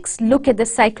 critics look at the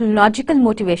psychological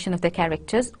motivation of the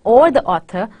characters or the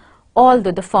author,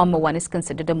 although the former one is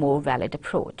considered a more valid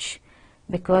approach.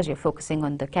 Because you're focusing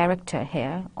on the character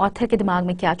here, author के दिमाग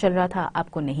में क्या चल रहा था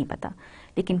आपको नहीं पता,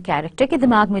 लेकिन character के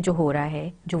दिमाग में जो हो रहा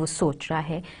है, जो वो सोच रहा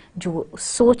है, जो वो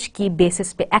सोच की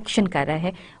basis पे action कर रहा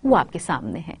है, वो आपके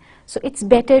सामने है. So it's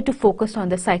better to focus on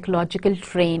the psychological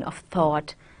train of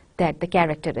thought that the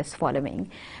character is following.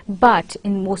 But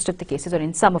in most of the cases, or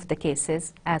in some of the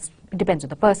cases, as it depends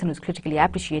on the person who's critically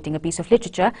appreciating a piece of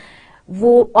literature, वो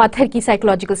author की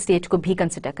psychological state को भी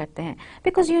consider करते हैं.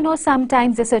 Because you know,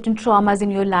 sometimes there are certain traumas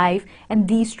in your life, and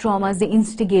these traumas, they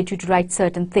instigate you to write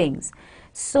certain things.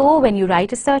 So when you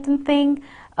write a certain thing,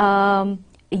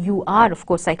 you are of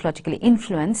course psychologically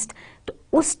influenced. तो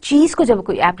उस चीज़ को जब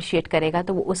कोई appreciate करेगा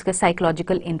तो वो उसका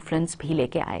psychological influence भी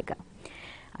लेके आएगा.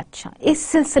 अच्छा, इस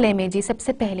सिलसिले में जी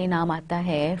सबसे पहले नाम आता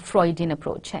है फ्रॉइडियन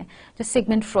अप्रोच है, जो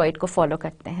सिगमंड फ्रॉइड को फॉलो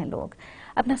करते हैं लोग.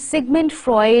 अपना Sigmund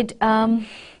Freud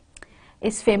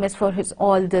is famous for his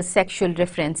all the sexual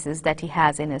references that he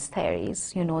has in his theories,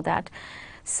 you know that.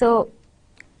 So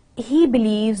he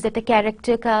believes that a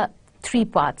character ka three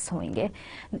parts होंगे.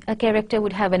 A character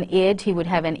would have an id, he would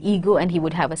have an ego, and he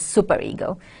would have a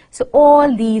superego. So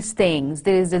all these things,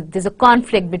 there's a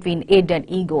conflict between id and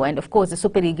ego, and of course the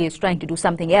superego is trying to do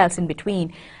something else in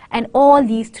between. And all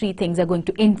these three things are going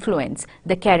to influence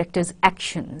the character's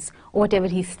actions, whatever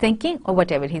he's thinking or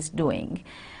whatever he's doing.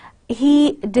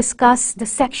 He discussed the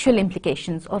sexual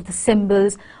implications of the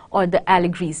symbols or the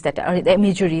allegories that are, the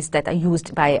imageries that are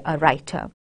used by a writer.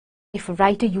 If a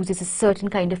writer uses a certain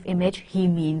kind of image, he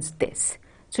means this.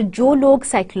 So जो लोग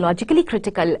psychologically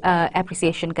critical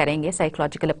appreciation करेंगे,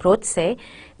 psychological approach से,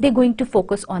 they're going to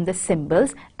focus on the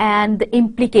symbols and the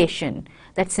implication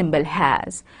that symbol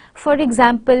has. For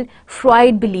example,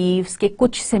 Freud believes कि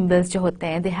कुछ symbols जो होते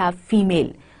हैं, they have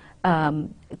female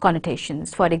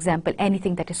connotations. For example,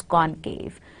 anything that is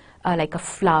concave, like a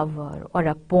flower or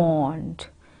a pond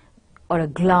or a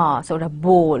glass or a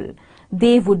bowl,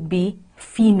 they would be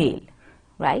female,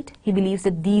 right? He believes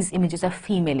that these images are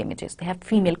female images. They have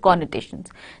female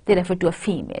connotations. They refer to a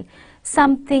female.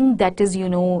 Something that is, you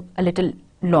know, a little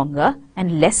longer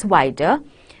and less wider,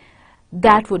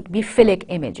 that would be philic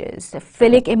images. The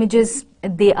philic images,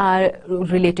 they are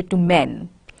related to men.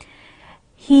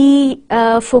 He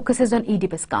focuses on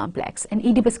Oedipus complex, and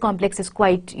Oedipus complex is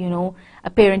quite, you know,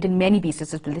 apparent in many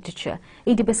pieces of literature.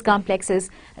 Oedipus complex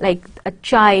is like a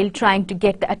child trying to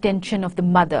get the attention of the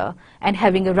mother and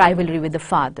having a rivalry with the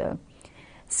father.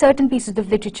 Certain pieces of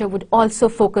literature would also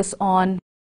focus on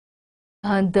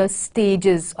the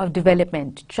stages of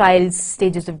development, child's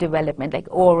stages of development, like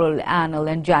oral, anal,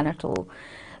 and genital.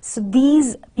 So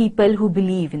these people who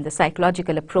believe in the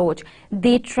psychological approach,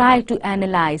 they try to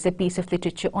analyze a piece of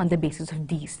literature on the basis of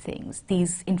these things,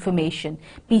 these information,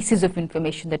 pieces of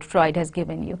information that Freud has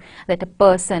given you, that a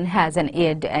person has an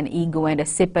id, an ego, and a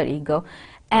superego,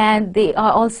 and they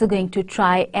are also going to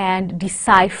try and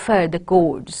decipher the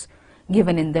codes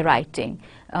given in the writing,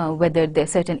 whether there are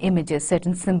certain images,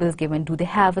 certain symbols given, do they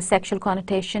have a sexual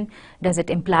connotation, does it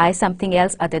imply something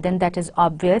else other than that is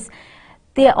obvious.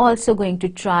 They are also going to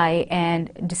try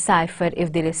and decipher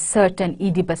if there is certain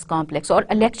Oedipus complex or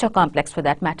a lecture complex for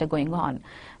that matter going on,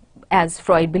 as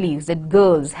Freud believes that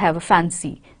girls have a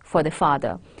fancy for the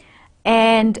father.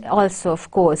 And also, of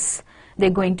course, they're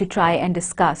going to try and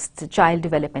discuss the child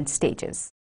development stages.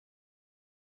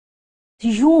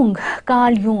 Jung,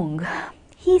 Carl Jung,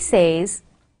 he says,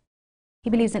 he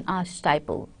believes in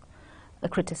archetypal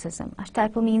criticism.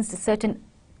 Archetypal means the certain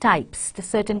types, the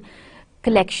certain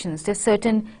collections, there's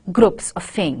certain groups of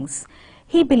things.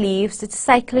 He believes that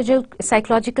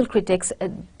psychological critics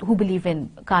who believe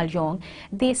in Carl Jung,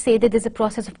 they say that there's a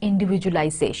process of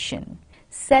individualization.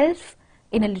 Self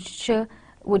in a literature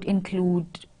would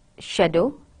include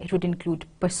shadow, it would include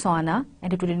persona,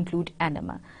 and it would include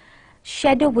anima.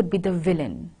 Shadow would be the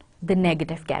villain, the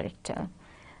negative character.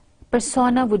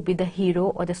 Persona would be the hero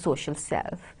or the social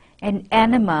self. And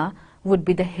anima would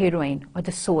be the heroine or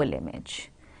the soul image.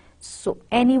 So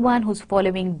anyone who's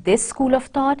following this school of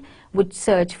thought would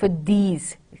search for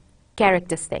these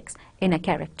characteristics in a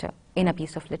character, in a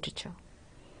piece of literature.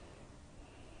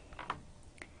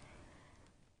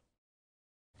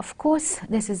 Of course,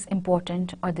 this is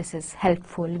important, or this is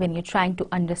helpful when you're trying to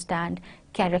understand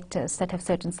characters that have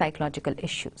certain psychological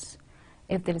issues.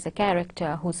 If there is a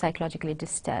character who's psychologically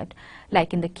disturbed,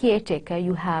 like in The Caretaker,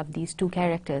 you have these two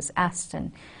characters,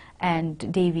 Aston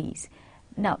and Davies.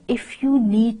 Now, if you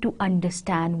need to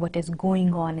understand what is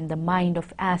going on in the mind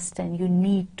of Aston, you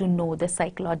need to know the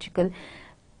psychological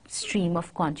stream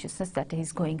of consciousness that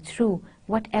he's going through.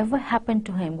 Whatever happened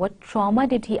to him, what trauma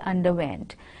did he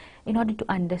underwent? In order to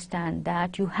understand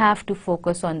that, you have to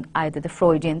focus on either the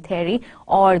Freudian theory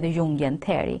or the Jungian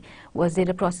theory. Was there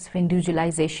a process of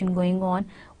individualization going on?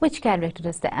 Which character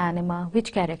is the anima?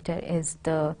 Which character is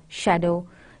the shadow?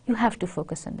 You have to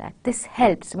focus on that. This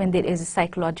helps when there is a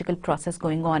psychological process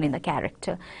going on in the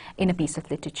character in a piece of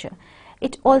literature.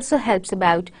 It also helps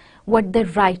about what the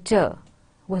writer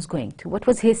was going through, what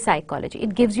was his psychology.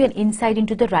 It gives you an insight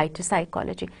into the writer's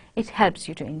psychology. It helps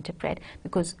you to interpret,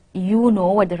 because you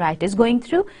know what the writer is going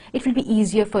through. It will be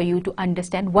easier for you to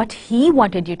understand what he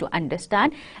wanted you to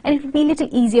understand, and it will be a little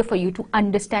easier for you to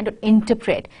understand or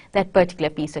interpret that particular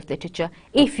piece of literature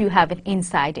if you have an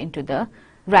insight into the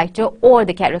writer or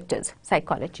the character's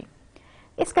psychology.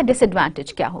 इसका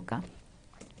disadvantage क्या होगा?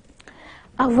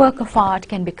 A work of art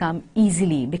can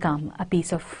easily become a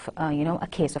piece of, a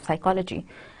case of psychology.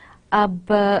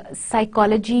 अब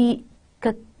psychology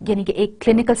का यानी कि एक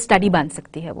clinical study बन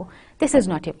सकती है वो. This is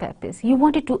not your purpose. You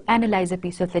wanted to analyze a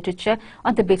piece of literature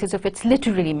on the basis of its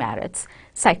literary merits.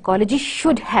 Psychology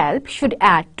should help, should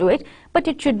add to it, but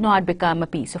it should not become a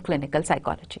piece of clinical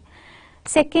psychology.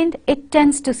 Second, it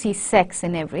tends to see sex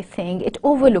in everything. It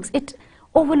overlooks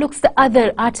the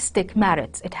other artistic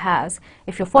merits it has.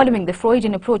 If you're following the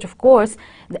Freudian approach, of course,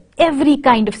 every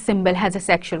kind of symbol has a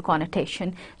sexual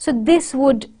connotation. So this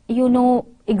would,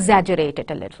 exaggerate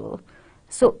it a little.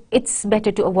 So it's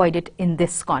better to avoid it in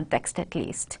this context at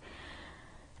least.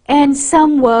 And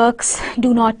some works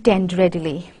do not tend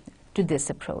readily to this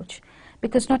approach,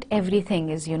 because not everything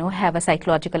is, have a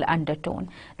psychological undertone.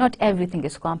 Not everything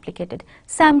is complicated.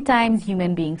 Sometimes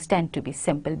human beings tend to be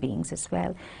simple beings as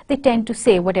well. They tend to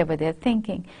say whatever they're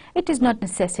thinking. It is not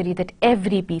necessary that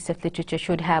every piece of literature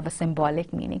should have a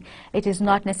symbolic meaning. It is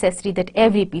not necessary that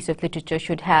every piece of literature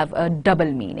should have a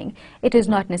double meaning. It is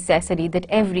not necessary that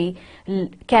every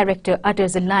character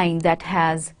utters a line that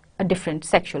has a different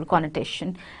sexual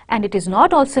connotation. And it is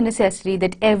not also necessary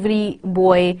that every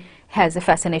boy has a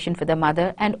fascination for the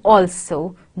mother and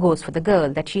also goes for the girl,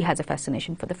 that she has a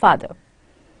fascination for the father.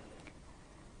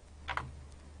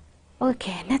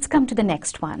 Okay, let's come to the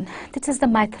next one. This is the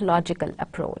mythological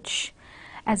approach.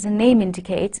 As the name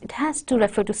indicates, it has to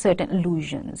refer to certain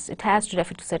allusions. It has to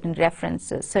refer to certain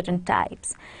references, certain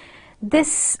types.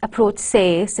 This approach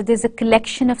says that there's a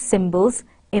collection of symbols,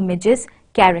 images,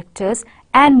 characters,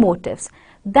 and motifs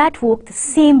that evoke the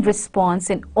same response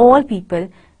in all people,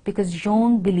 because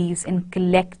Jung believes in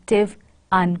collective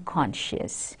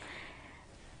unconscious.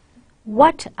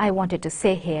 What I wanted to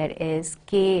say here is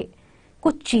कि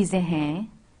कुछ चीज़ें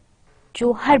हैं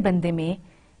जो हर बंदे में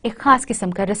एक खास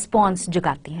किस्म का रिस्पॉन्स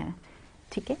जगाती हैं,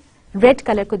 ठीक है? रेड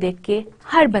कलर को देख के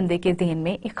हर बंदे के ज़हन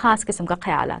में एक खास किस्म का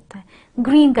ख्याल आता है.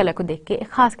 ग्रीन कलर को देख के एक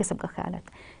खास किस्म का ख्याल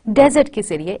आता है. डेजर्ट के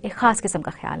जरिए एक खास किस्म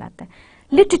का ख्याल आता है.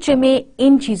 Literature में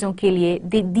इन चीज़ों के लिए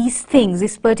these things,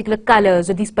 these particular colors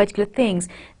or these particular things,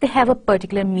 they have a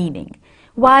particular meaning.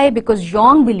 Why? Because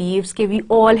Jung believes that we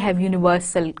all have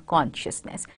universal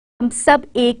consciousness. हम सब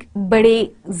एक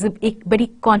बड़ी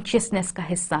consciousness का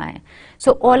हिस्सा हैं.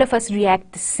 So all of us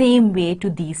react the same way to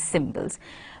these symbols.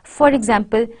 For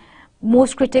example,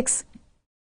 most critics,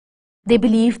 they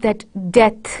believe that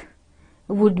death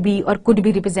would be or could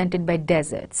be represented by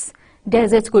deserts.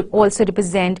 Deserts could also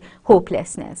represent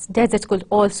hopelessness. Deserts could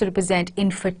also represent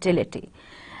infertility.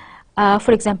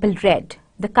 For example, red.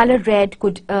 The color red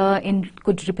could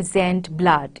represent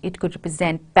blood. It could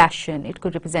represent passion. It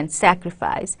could represent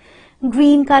sacrifice.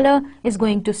 Green color is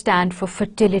going to stand for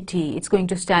fertility. It's going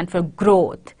to stand for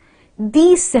growth.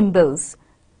 These symbols,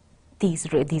 these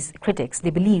critics,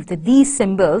 they believe that these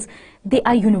symbols, they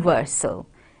are universal,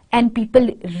 and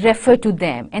people refer to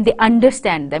them and they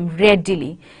understand them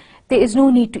readily. There is no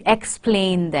need to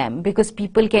explain them because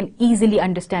people can easily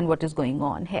understand what is going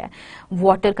on here.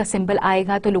 Water का symbol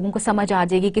आएगा तो लोगों को समझ आ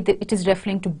जाएगी कि it is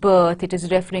referring to birth, it is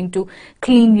referring to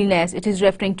cleanliness, it is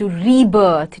referring to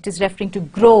rebirth, it is referring to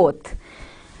growth.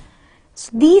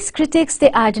 So these critics,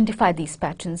 they identify these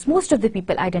patterns. Most of the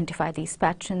people identify these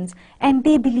patterns, and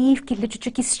they believe कि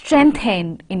literature की strength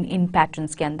है in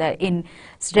patterns के अंदर, in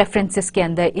references के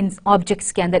अंदर, in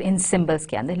objects के अंदर, in symbols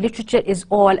के अंदर. Literature is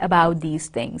all about these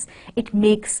things. It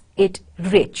makes it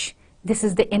rich. This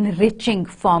is the enriching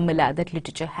formula that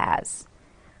literature has.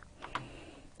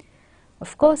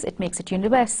 Of course, it makes it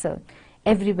universal.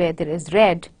 Everywhere there is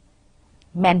red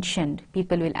mentioned,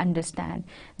 people will understand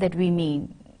that we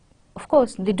mean. Of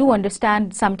course, they do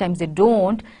understand, sometimes they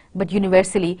don't, but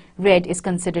universally, red is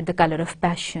considered the color of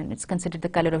passion, it's considered the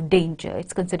color of danger,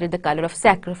 it's considered the color of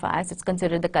sacrifice, it's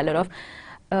considered the color of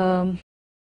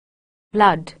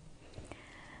blood.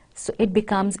 So it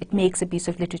makes a piece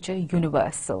of literature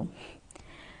universal.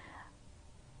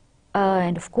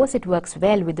 And of course, it works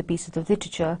well with the pieces of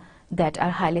literature that are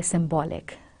highly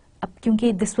symbolic.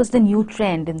 Because this was the new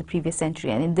trend in the previous century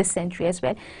and in this century as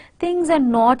well, things are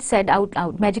not said out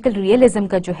loud. Magical realism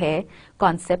का जो है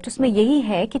concept, उसमें यही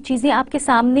है कि चीजें आपके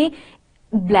सामने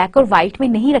black और white में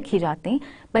नहीं रखी जाती,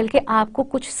 बल्कि आपको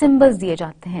कुछ symbols दिए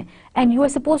जाते हैं, and you are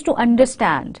supposed to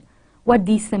understand what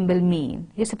these symbols mean.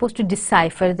 You're supposed to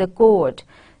decipher the code.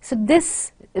 So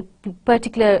this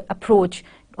particular approach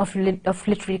of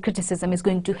literary criticism is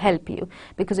going to help you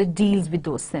because it deals with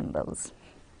those symbols.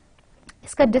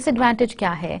 इसका disadvantage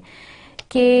क्या है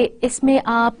कि इसमें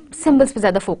आप symbols पे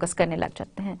ज़्यादा focus करने लग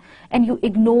जाते हैं and you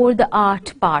ignore the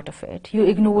art part of it, you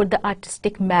ignore the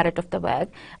artistic merit of the work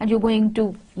and you're going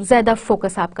to ज़्यादा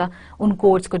focus आपका उन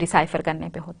codes को decipher करने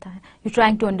पे होता है. You're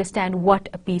trying to understand what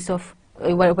a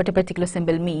particular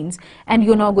symbol means and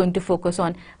you're not going to focus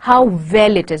on how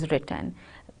well it is written.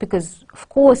 Because of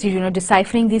course,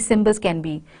 deciphering these symbols can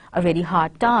be a very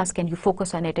hard task and you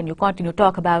focus on it and you continue to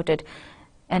talk about it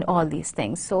and all these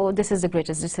things. So this is the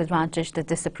greatest disadvantage that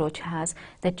this approach has,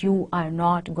 that you are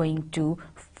not going to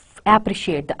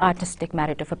appreciate the artistic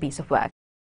merit of a piece of work.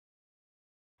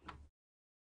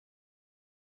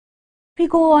 We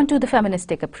go on to the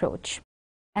feministic approach.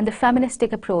 And the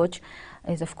feministic approach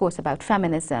is of course about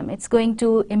feminism. It's going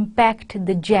to impact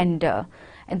the gender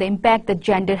and the impact that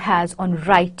gender has on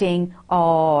writing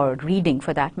or reading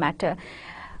for that matter.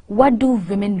 What do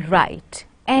women write?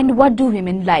 And what do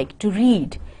women like to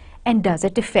read? And does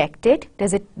it affect it?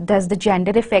 Does the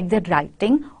gender affect the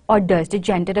writing or does the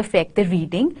gender affect the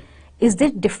reading? Is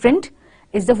it different?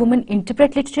 Is the woman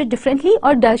interpret literature differently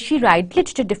or does she write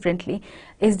literature differently?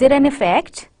 Is there an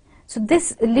effect? So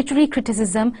this literary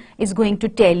criticism is going to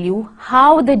tell you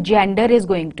how the gender is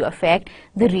going to affect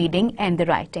the reading and the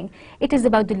writing. It is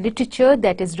about the literature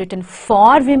that is written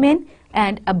for women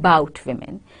and about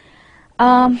women.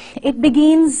 It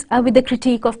begins with the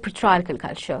critique of patriarchal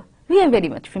culture. We are very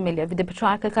much familiar with the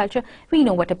patriarchal culture. We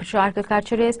know what a patriarchal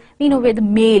culture is. We know where the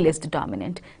male is the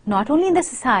dominant, not only in the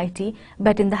society,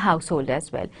 but in the household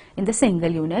as well, in the single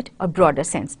unit or broader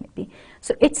sense maybe.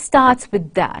 So it starts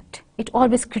with that. It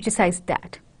always criticizes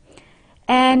that.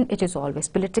 And it is always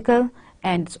political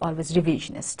and it's always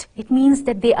revisionist. It means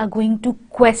that they are going to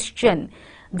question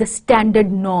the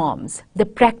standard norms, the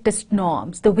practiced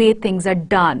norms, the way things are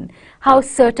done, how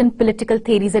certain political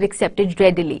theories are accepted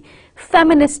readily.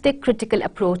 Feministic critical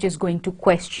approach is going to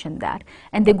question that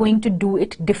and they're going to do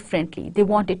it differently. They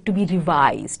want it to be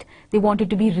revised. They want it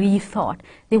to be rethought.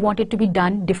 They want it to be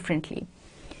done differently.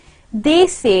 They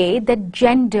say that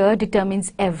gender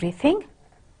determines everything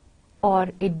or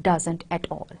it doesn't at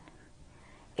all.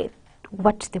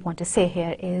 What they want to say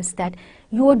here is that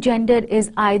your gender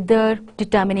is either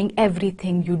determining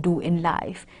everything you do in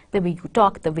life, the way you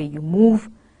talk, the way you move,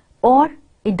 or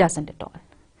it doesn't at all.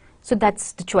 So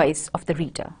that's the choice of the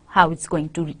reader, how it's going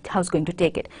to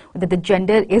take it, whether the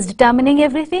gender is determining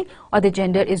everything or the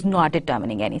gender is not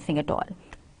determining anything at all.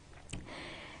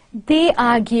 They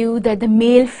argue that the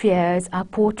male fears are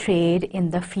portrayed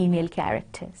in the female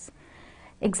characters.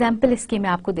 Example इसकी मैं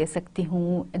आपको दे सकती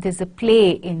हूँ. There's a play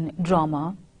in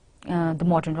drama, the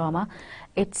modern drama.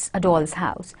 It's A Doll's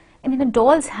House. And in A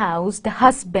Doll's House, the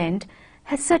husband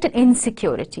has certain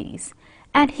insecurities.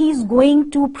 And he's going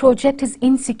to project his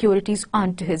insecurities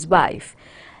onto his wife.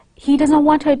 He does not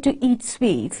want her to eat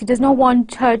sweets. He does not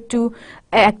want her to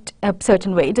act a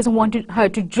certain way. He doesn't want her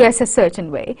to dress a certain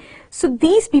way. So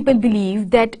these people believe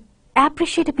that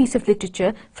appreciate a piece of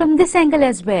literature from this angle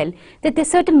as well, that there are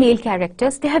certain male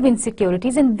characters, they have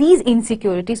insecurities and these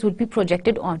insecurities would be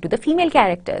projected onto the female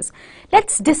characters.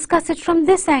 Let's discuss it from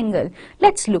this angle.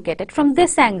 Let's look at it from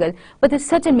this angle, whether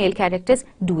certain male characters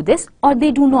do this or they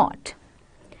do not.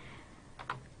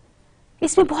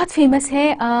 इसमें बहुत famous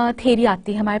है theory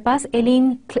आती है हमारे पास,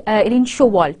 Ellen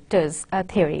Showalter's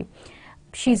theory.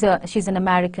 She's an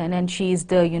American and she's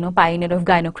the pioneer of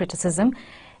gynocriticism.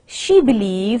 She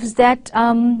believes that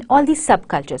all these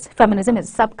subcultures, feminism is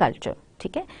a subculture,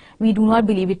 okay? We do not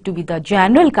believe it to be the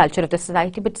general culture of the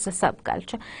society, but it's a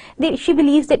subculture. She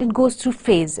believes that it goes through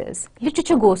phases.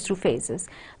 Literature goes through phases.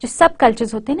 जो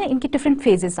subcultures होते हैं ना, इनके different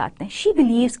phases आते हैं. She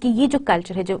believes कि ये जो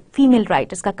culture है, जो female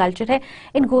writers का culture है,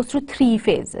 it goes through 3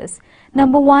 phases.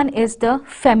 Number 1 is the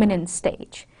feminine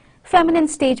stage. Feminine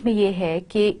stage में ये है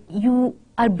कि you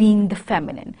are being the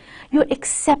feminine. You're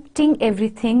accepting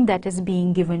everything that is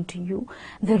being given to you,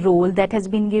 the role that has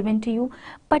been given to you,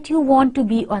 but you want to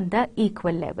be on the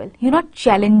equal level. You're not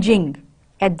challenging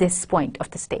at this point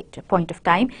of the stage, point of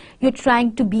time. You're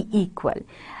trying to be equal.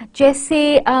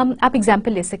 जैसे आप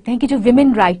example ले सकते हैं कि जो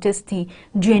women writers थी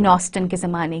Jane Austen के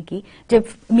ज़माने की, जब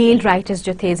male writers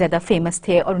जो थे ज़्यादा famous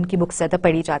थे और उनकी books ज़्यादा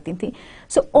पढ़ी जाती थी,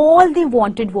 so all they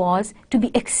wanted was to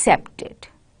be accepted.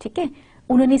 ठीक है?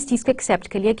 उन्होंने इस चीज़ को एक्सेप्ट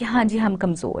कर लिया कि हाँ जी हम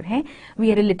कमज़ोर हैं,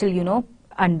 we are a little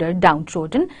under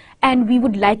downtrodden, and we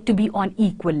would like to be on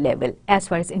equal level as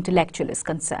far as intellectual is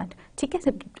concerned.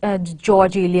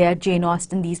 George Eliot, Jane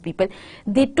Austen, these people,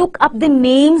 they took up the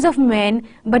names of men,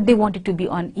 but they wanted to be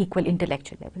on equal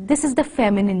intellectual level. This is the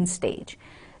feminine stage.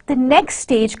 The next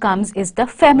stage comes is the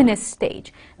feminist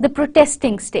stage, the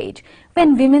protesting stage,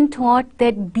 when women thought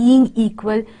that being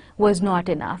equal was not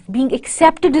enough, being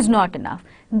accepted is not enough.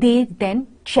 They then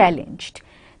challenged.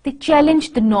 They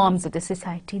challenged the norms of the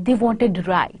society. They wanted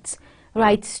rights,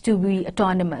 rights to be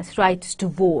autonomous, rights to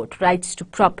vote, rights to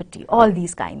property, all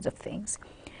these kinds of things.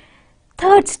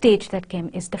 Third stage that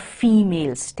came is the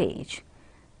female stage.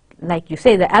 Like you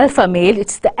say, the alpha male,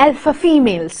 it's the alpha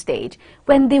female stage,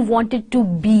 when they wanted to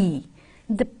be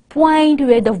the point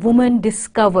where the woman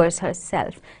discovers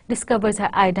herself, discovers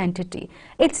her identity.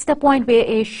 It's the point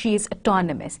where she is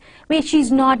autonomous, where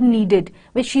she's not needed,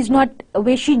 where she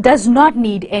does not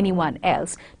need anyone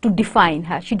else to define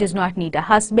her. She does not need a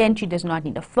husband, she does not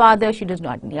need a father, she does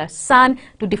not need a son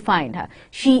to define her.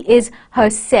 She is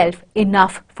herself,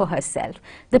 enough for herself.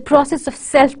 The process of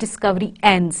self-discovery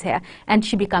ends here, and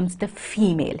she becomes the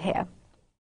female here.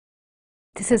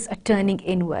 This is a turning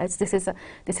inwards. This is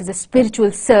a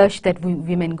spiritual search that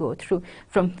women go through,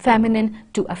 from feminine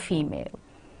to a female.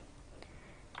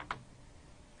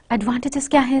 Advantages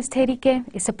क्या हैं इस theory के,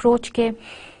 इस approach के?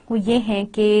 वो ये हैं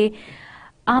कि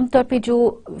आमतौर पे जो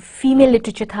female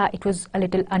literature था, it was a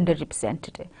little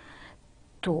underrepresented.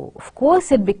 So, of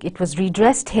course, it was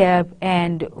redressed here,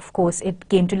 and of course it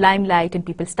came to limelight, and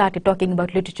people started talking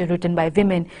about literature written by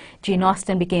women. Jane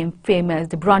Austen became famous,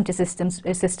 the Bronte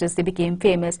sisters, they became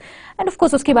famous, and of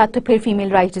course उसके बाद तो फिर female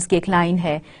writers की एक line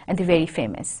है, and they're very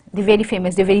famous, they're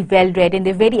very well read, and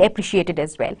they're very appreciated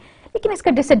as well. लेकिन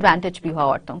इसका disadvantage भी हुआ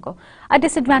औरतों को. A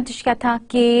disadvantage क्या था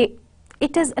कि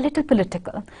it is a little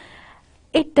political.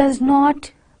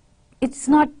 It's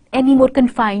not any more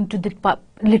confined to the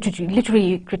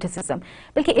literary criticism,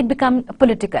 बल्कि it become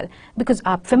political, because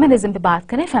आप feminism पे बात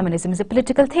करें, feminism is a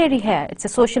political theory है, it's a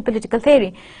social political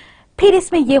theory. फिर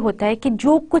इसमें ये होता है कि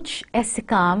जो कुछ ऐसे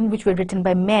काम which were written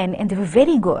by men and they were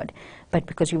very good, but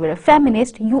because you were a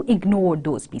feminist, you ignored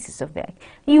those pieces of work.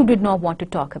 You did not want to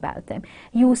talk about them.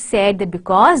 You said that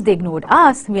because they ignored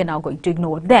us, we are now going to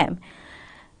ignore them.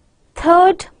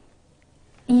 Third,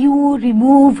 you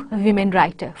remove women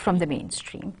writer from the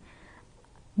mainstream.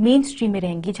 Mainstream में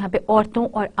रहेंगी जहाँ पे औरतों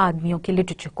और आदमियों के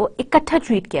literature को इकट्ठा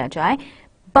treat किया जाए,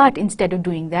 but instead of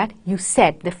doing that, you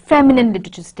said the feminine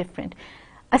literature is different.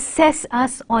 Assess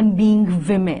us on being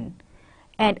women,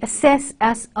 and assess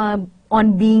us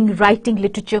on being writing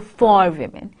literature for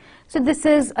women. So this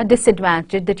is a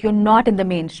disadvantage, that you're not in the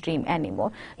mainstream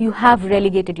anymore. You have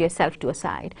relegated yourself to a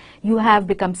side. You have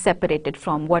become separated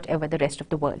from whatever the rest of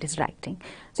the world is writing.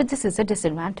 So this is a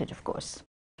disadvantage, of course.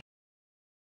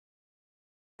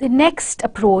 The next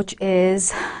approach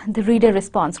is the reader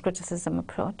response criticism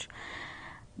approach.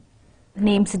 The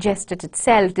name suggests it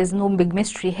itself, there's no big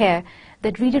mystery here,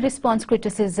 that reader response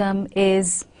criticism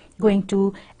is going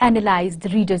to analyze the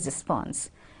reader's response.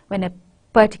 When a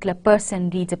particular person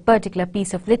reads a particular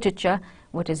piece of literature,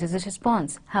 what is his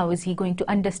response? How is he going to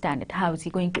understand it? How is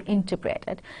he going to interpret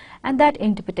it? And that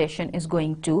interpretation is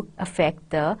going to affect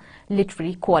the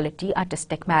literary quality,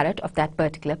 artistic merit of that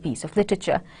particular piece of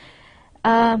literature.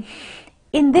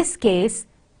 In this case,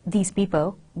 these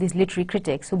people, these literary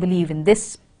critics who believe in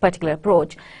this particular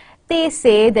approach, they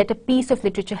say that a piece of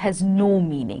literature has no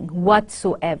meaning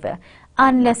whatsoever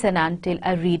unless and until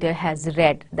a reader has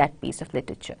read that piece of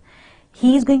literature.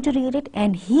 He is going to read it,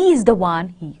 and he is the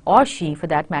one, he or she for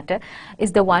that matter,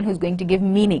 is the one who's going to give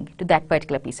meaning to that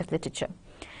particular piece of literature.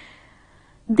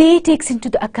 They takes into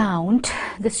the account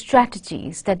the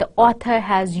strategies that the author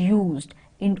has used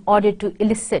in order to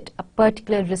elicit a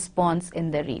particular response in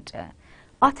the reader.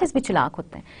 Authors bhi chalak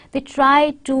hote hain. They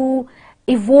try to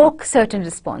evoke certain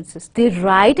responses. They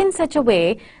write in such a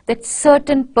way that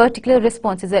certain particular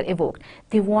responses are evoked.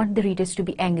 They want the readers to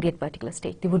be angry at particular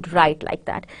stage. They would write like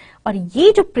that. और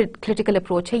ये जो critical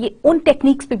approach है, ये उन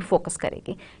techniques पे भी focus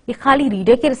करेगी. ये खाली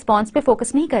reader के response पे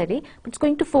focus नहीं कर रही, but it's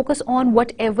going to focus on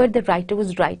whatever the writer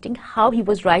was writing, how he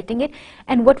was writing it,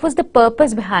 and what was the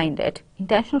purpose behind it.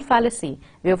 Intentional fallacy,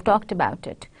 we have talked about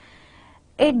it.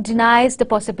 It denies the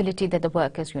possibility that the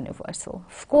work is universal.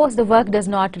 Of course, the work does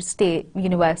not stay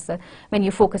universal when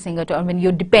you're focusing it on, when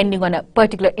you're depending on a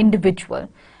particular individual.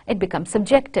 It becomes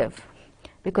subjective,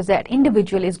 because that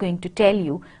individual is going to tell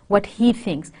you what he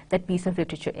thinks that piece of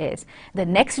literature is. The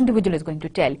next individual is going to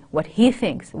tell what he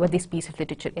thinks what this piece of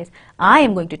literature is. I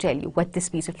am going to tell you what this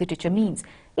piece of literature means.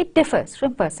 It differs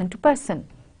from person to person.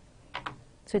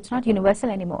 So it's not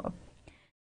universal anymore.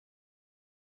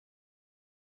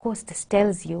 course this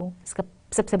tells you, इसका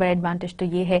सबसे बड़ा advantage तो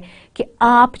ये है कि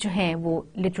आप जो हैं वो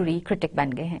लिटरेरी क्रिटिक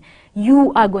बन गए हैं.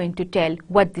 You are going to tell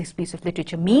what this piece of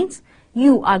literature means,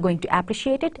 you are going to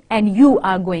appreciate it, and you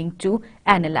are going to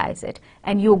analyze it,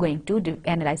 and you're going to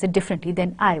analyze it differently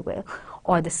than I will,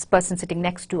 or this person sitting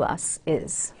next to us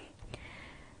is.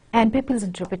 And people's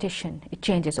interpretation, it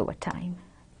changes over time.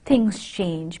 Things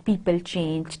change, people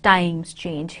change, times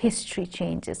change, history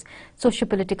changes,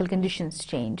 socio-political conditions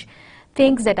change.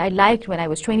 Things that I liked when I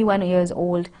was 21 years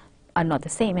old are not the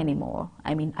same anymore.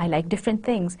 I mean, I like different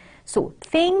things. So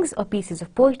things or pieces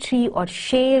of poetry or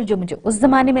शेर जो मुझे उस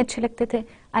ज़माने में अच्छे लगते थे,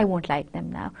 I won't like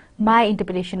them now. My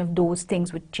interpretation of those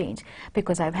things would change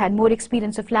because I've had more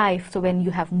experience of life. So when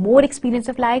you have more experience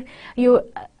of life, your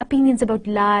opinions about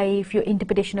life, your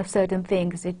interpretation of certain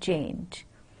things, it change.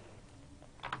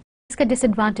 इसका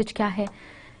disadvantage क्या है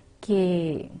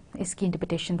कि इसकी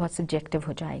interpretation बहुत subjective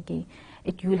हो जाएगी.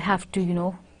 You'll have to, you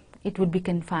know, it would be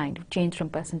confined, change from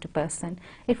person to person.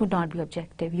 It would not be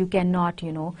objective. You cannot,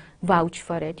 you know, vouch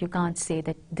for it. You can't say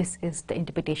that this is the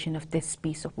interpretation of this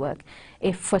piece of work.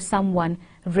 If for someone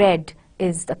red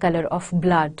is the color of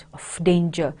blood, of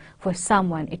danger, for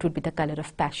someone it would be the color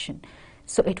of passion.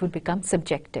 So it would become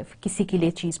subjective. किसी के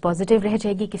लिए चीज़ positive रह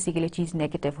जाएगी, किसी के लिए चीज़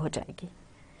negative हो जाएगी.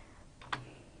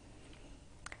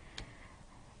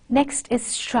 Next is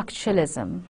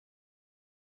structuralism.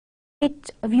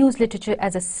 It views literature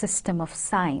as a system of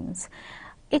signs.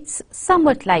 It's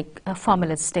somewhat like a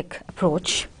formalistic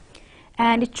approach,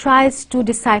 and it tries to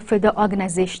decipher the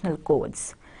organizational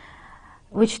codes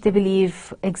which they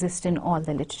believe exist in all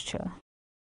the literature.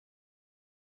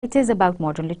 It is about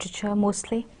modern literature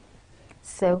mostly.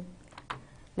 So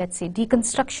let's see,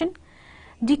 deconstruction.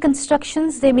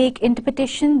 Deconstructions, they make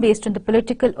interpretation based on the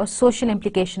political or social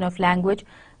implication of language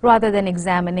rather than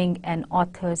examining an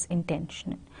author's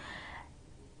intention.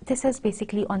 This is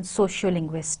basically on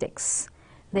sociolinguistics,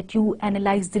 that you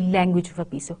analyze the language of a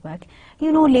piece of work.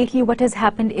 You know, lately what has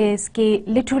happened is कि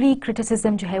literary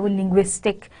criticism जो है वो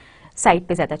linguistic side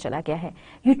पे ज़्यादा चला गया है.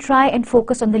 You try and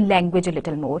focus on the language a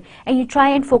little more, and you try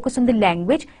and focus on the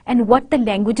language and what the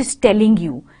language is telling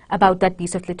you about that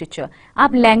piece of literature.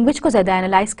 आप language को ज़्यादा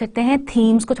analyze करते हैं,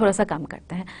 themes को थोड़ा सा कम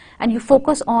करते हैं, and you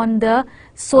focus on the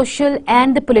social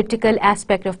and the political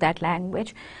aspect of that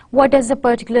language. What does a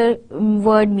particular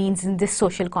word means in this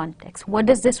social context? What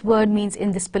does this word means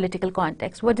in this political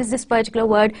context? What does this particular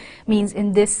word means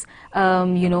in this,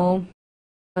 you know,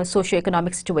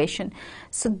 socio-economic situation?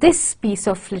 So this piece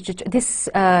of literature, this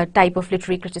type of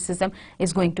literary criticism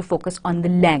is going to focus on the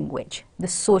language, the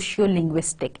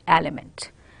socio-linguistic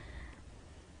element.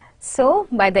 So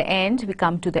by the end, we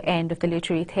come to the end of the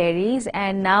literary theories,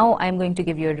 and now I'm going to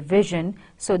give you a revision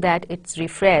so that it's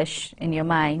refreshed in your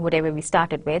mind, whatever we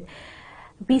started with.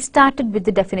 We started with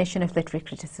the definition of literary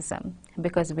criticism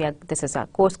because this is our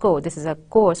course code, this is a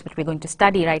course which we're going to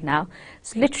study right now.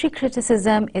 So literary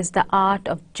criticism is the art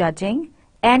of judging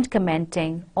and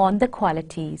commenting on the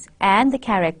qualities and the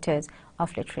characters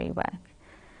of literary work.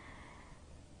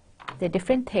 There are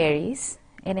different theories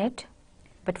in it,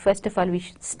 but first of all we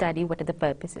should study what are the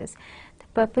purposes. The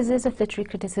purposes of literary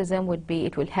criticism would be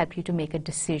it will help you to make a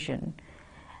decision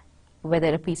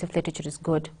whether a piece of literature is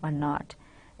good or not.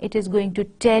 It is going to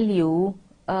tell you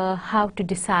how to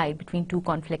decide between two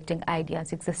conflicting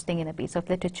ideas existing in a piece of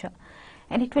literature.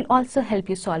 And it will also help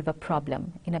you solve a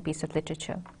problem in a piece of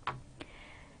literature.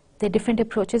 There are different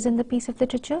approaches in the piece of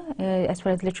literature as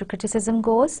far as literary criticism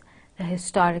goes. The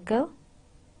historical,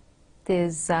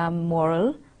 there's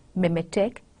moral,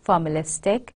 mimetic,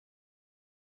 formalistic,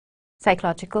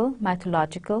 psychological,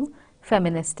 mythological,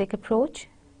 feministic approach,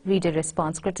 reader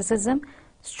response criticism,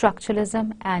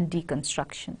 structuralism, and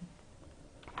deconstruction.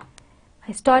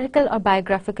 Historical or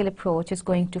biographical approach is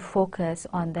going to focus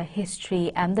on the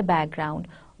history and the background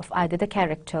of either the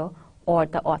character or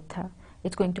the author.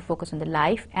 It's going to focus on the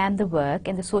life and the work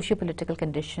and the socio-political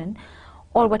condition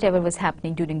or whatever was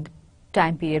happening during the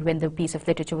time period when the piece of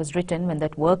literature was written, when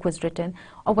that work was written,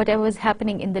 or whatever was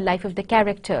happening in the life of the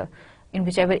character in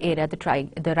whichever era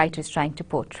the writer is trying to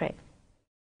portray.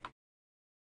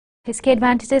 इसके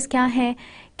advantages क्या हैं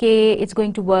कि it's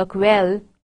going to work well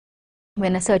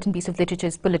when a certain piece of literature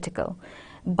is political,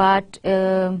 but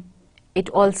it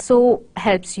also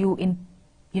helps you in,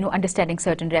 you know, understanding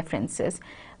certain references.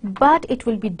 But it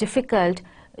will be difficult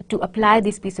to apply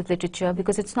this piece of literature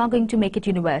because it's not going to make it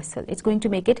universal. It's going to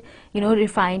make it, you know,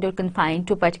 refined or confined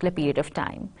to a particular period of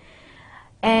time.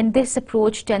 And this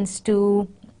approach tends to,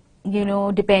 you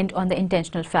know, depend on the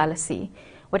intentional fallacy,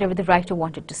 whatever the writer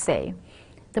wanted to say.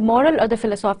 The moral or the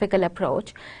philosophical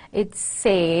approach, it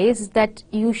says that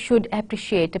you should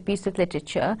appreciate a piece of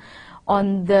literature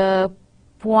on the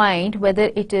point whether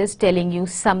it is telling you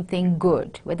something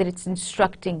good, whether it's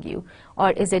instructing you,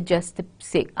 or is it just the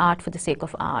art for the sake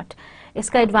of art.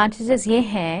 इसका advantages ये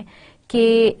हैं कि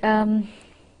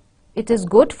it is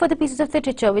good for the pieces of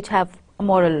literature which have a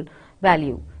moral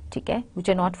value, ठीक है, which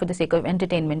are not for the sake of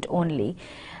entertainment only.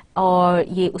 और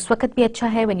ये उस वक्त भी अच्छा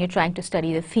है when you're trying to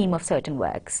study the theme of certain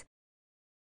works.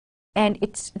 And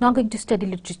it's not going to study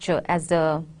literature as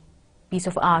a piece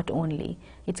of art only.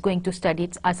 It's going to study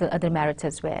its other merits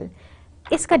as well.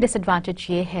 इसका disadvantage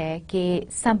ये है कि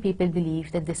some people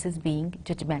believe that this is being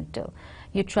judgmental.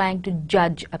 You're trying to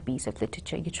judge a piece of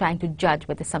literature. You're trying to judge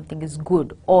whether something is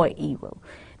good or evil,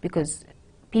 because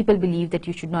people believe that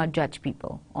you should not judge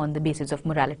people on the basis of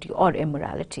morality or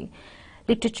immorality.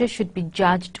 Literature should be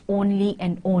judged only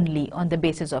and only on the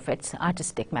basis of its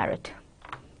artistic merit.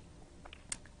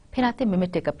 फिर आते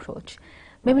mimetic approach.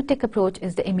 Mimetic approach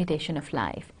is the imitation of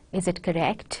life. Is it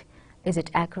correct? Is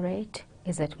it accurate?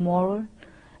 Is it moral?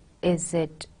 Is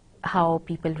it how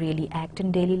people really act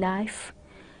in daily life?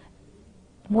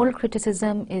 Moral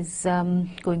criticism is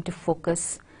going to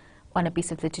focus on a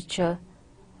piece of literature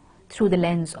through the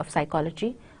lens of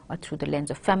psychology, or through the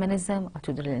lens of feminism, or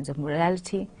through the lens of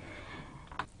morality.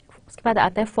 उसके बाद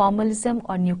आता है formalism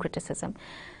or new criticism.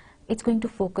 It's going to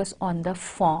focus on the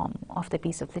form of the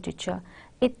piece of literature.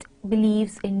 It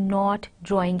believes in not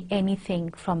drawing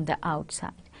anything from the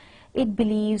outside. It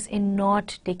believes in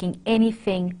not taking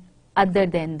anything other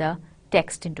than the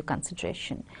text into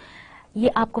consideration. ये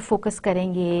आपको focus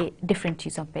करेंगे different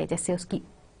चीज़ों पे, जैसे उसकी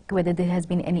whether there has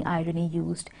been any irony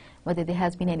used, whether there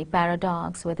has been any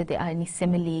paradox, whether there are any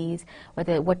similes,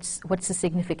 whether what's the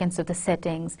significance of the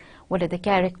settings, what are the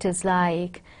characters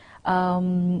like,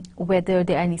 whether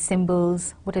there are any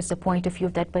symbols, what is the point of view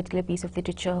of that particular piece of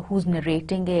literature, who's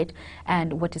narrating it,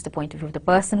 and what is the point of view of the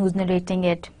person who's narrating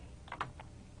it.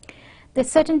 There's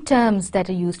certain terms that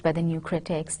are used by the new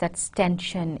critics. That's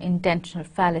tension, intentional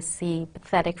fallacy,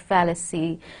 pathetic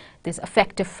fallacy, there's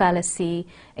affective fallacy,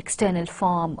 external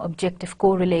form, objective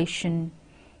correlation.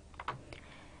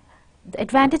 The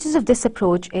advantages of this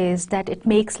approach is that it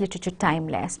makes literature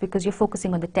timeless because you're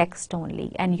focusing on the text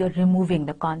only and you're removing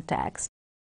the context.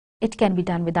 It can be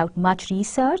done without much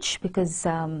research because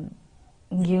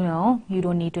you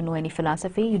don't need to know any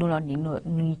philosophy, you do not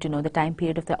need to know the time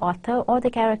period of the author or the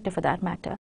character for that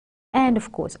matter. And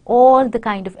of course, all the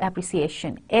kind of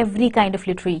appreciation, every kind of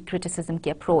literary criticism ki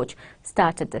approach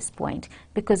starts at this point,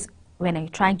 because when you're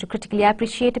trying to critically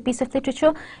appreciate a piece of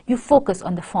literature, you focus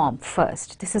on the form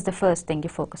first. This is the first thing you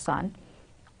focus on.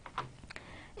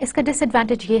 इसका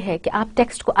disadvantage ये है कि आप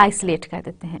text को isolate कर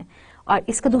देते हैं, और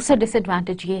इसका दूसरा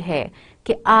disadvantage ये है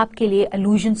कि आपके लिए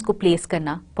allusions को place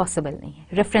करना possible नहीं है,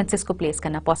 references को place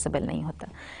करना possible नहीं होता.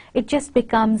 It just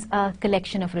becomes a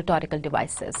collection of rhetorical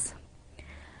devices.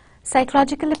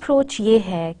 Psychological approach ये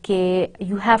है कि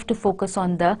you have to focus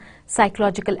on the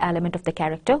psychological element of the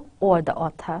character or the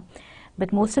author.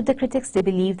 But most of the critics, they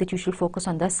believe that you should focus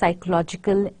on the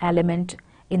psychological element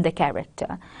in the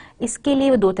character. इसके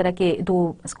लिए दो तरह के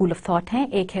school of thought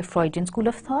हैं. एक है Freudian school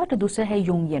of thought और दूसरा है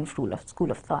Jungian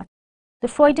school of thought. The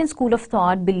Freudian school of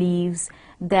thought believes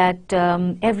that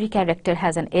every character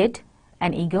has an id,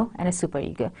 an ego, and a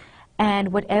superego,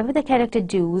 and whatever the character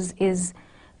does is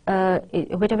a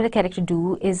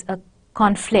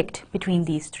conflict between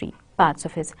these three parts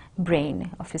of his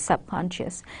brain, of his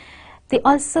subconscious. They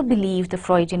also believe, the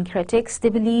Freudian critics, they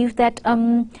believe that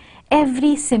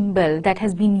every symbol that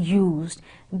has been used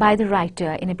by the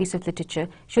writer in a piece of literature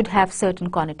should have certain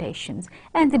connotations,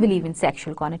 and they believe in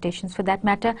sexual connotations for that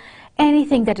matter.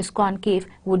 Anything that is concave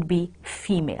would be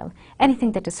female.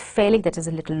 Anything that is phallic, that is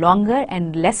a little longer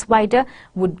and less wider,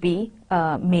 would be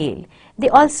male. They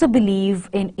also believe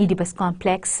in Oedipus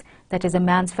complex, that is a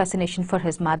man's fascination for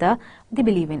his mother. They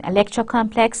believe in Electra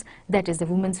complex, that is the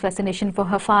woman's fascination for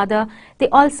her father. They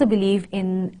also believe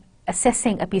in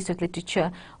assessing a piece of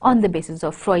literature on the basis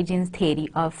of Freudian theory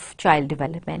of child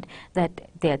development, that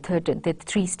there are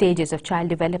three stages of child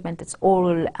development. It's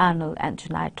oral, anal, and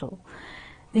genital.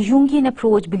 The Jungian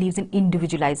approach believes in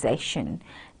individualization.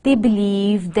 They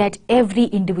believe that every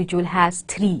individual has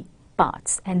three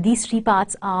parts, and these three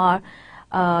parts are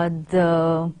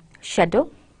the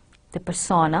shadow, the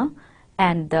persona,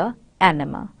 and the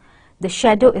anima. The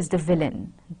shadow is the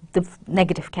villain, the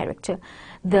negative character.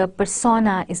 The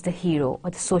persona is the hero or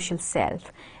the social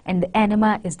self, and the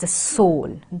anima is the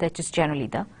soul, that is generally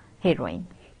the heroine.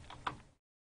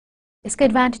 इसके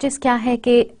advantages क्या है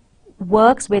कि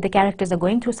works where the characters are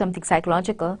going through something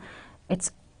psychological,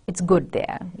 it's good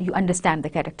there. You understand the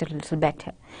character a little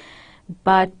better.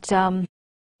 But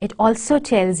It also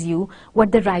tells you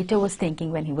what the writer was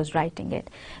thinking when he was writing it.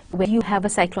 When you have a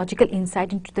psychological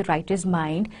insight into the writer's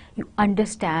mind, you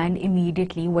understand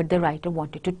immediately what the writer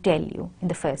wanted to tell you in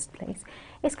the first place.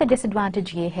 इसका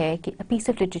disadvantage ये है कि a piece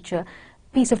of literature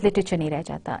नहीं रह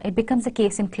जाता. It becomes a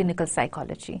case in clinical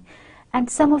psychology. And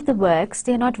some of the works,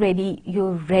 they're not ready,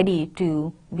 you're ready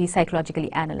to be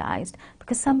psychologically analyzed,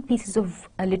 because some pieces of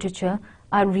literature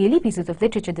are really pieces of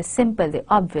literature. They're simple, they're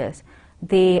obvious.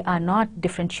 They are not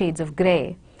different shades of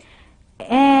grey.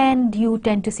 And you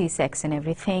tend to see sex in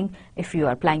everything if you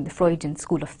are applying the Freudian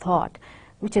school of thought,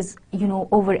 which is,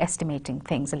 overestimating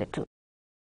things a little.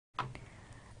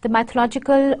 The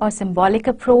mythological or symbolic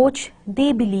approach,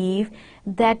 they believe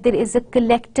that there's a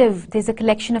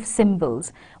collection of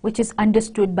symbols which is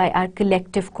understood by our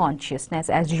collective consciousness,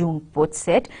 as Jung puts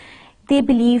it. They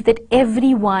believe that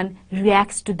everyone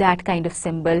reacts to that kind of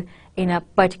symbol in a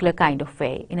particular kind of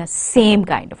way, in a same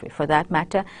kind of way for that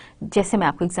matter. जैसे मैं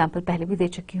आपको example पहले भी दे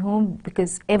चुकी हूँ,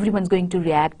 because everyone's going to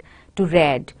react to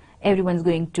red, everyone's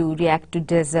going to react to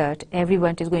desert,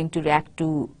 everyone is going to react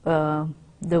to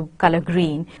the color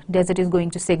green. Desert is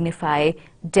going to signify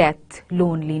death,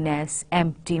 loneliness,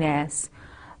 emptiness,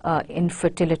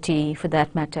 infertility for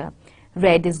that matter.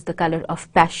 Red is the color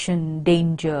of passion,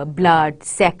 danger, blood,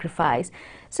 sacrifice.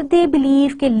 So they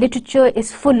believe that literature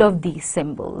is full of these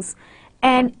symbols,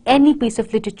 and any piece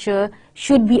of literature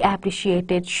should be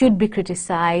appreciated, should be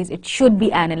criticized, it should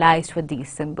be analyzed for these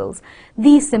symbols.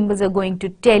 These symbols are going to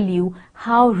tell you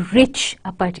how rich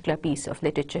a particular piece of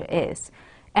literature is,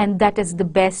 and that is the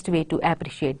best way to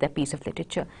appreciate that piece of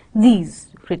literature. These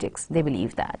critics, they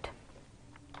believe that.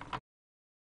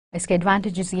 इसके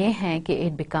advantages ये हैं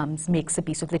कि it makes a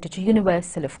piece of literature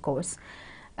universal, of course,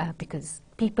 because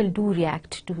people do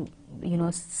react to,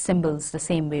 symbols the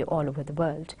same way all over the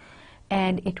world.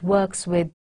 And it works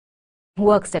with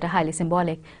works that are highly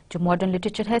symbolic. जो modern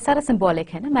literature है, सारा symbolic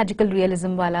है ना, magical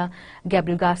realism वाला,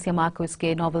 Gabriel Garcia Marquez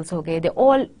के novels हो गए, they're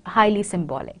all highly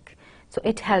symbolic. So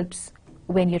it helps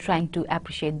when you're trying to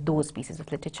appreciate those pieces of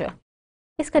literature.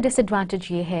 इसका disadvantage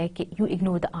ये है कि you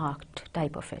ignore the art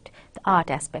type of it, the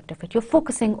art aspect of it. You're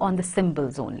focusing on the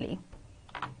symbols only.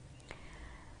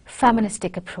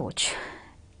 Feministic approach.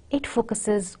 It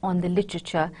focuses on the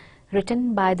literature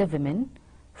written by the women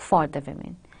for the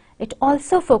women. It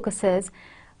also focuses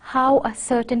how a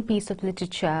certain piece of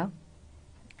literature,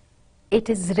 it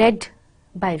is read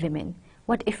by women.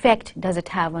 What effect does it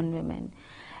have on women?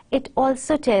 It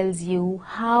also tells you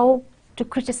how to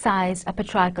criticize a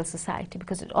patriarchal society,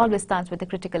 because it always starts with the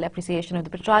critical appreciation of the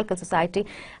patriarchal society,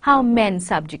 how men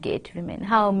subjugate women,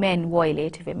 how men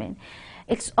violate women.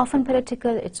 It's often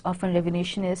political, it's often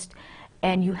revolutionist,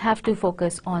 and you have to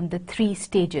focus on the 3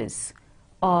 stages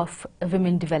of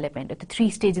women development, or the 3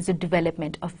 stages of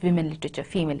development of women literature,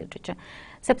 female literature.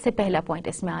 सबसे पहला point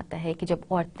इसमें आता है कि जब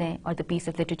औरतें, or the piece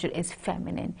of literature is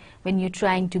feminine, when you're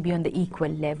trying to be on the equal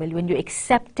level, when you're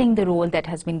accepting the role that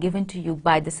has been given to you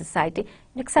by the society,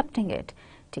 you're accepting it.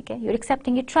 ठीक है? You're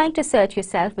accepting it, trying to assert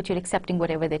yourself, but you're accepting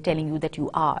whatever they're telling you that you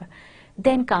are.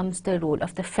 Then comes the role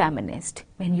of the feminist,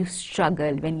 when you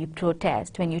struggle, when you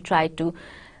protest, when you try to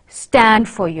stand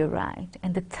for your right.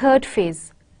 And the third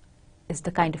phase is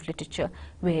the kind of literature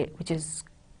which is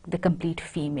the complete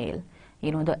female,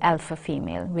 the alpha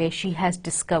female, where she has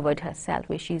discovered herself,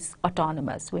 where she's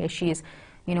autonomous, where she is,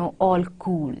 all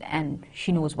cool and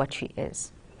she knows what she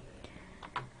is.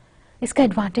 इसका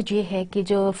advantage ये है कि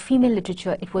जो female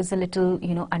literature, it was a little,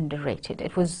 underrated.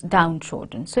 It was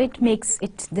downtrodden. So it makes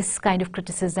it, this kind of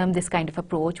criticism, this kind of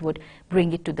approach would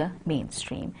bring it to the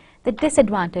mainstream. The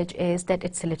disadvantage is that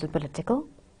it's a little political.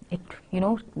 It,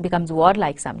 becomes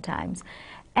warlike sometimes.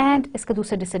 And इसका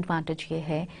दूसरा disadvantage ये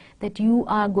है that you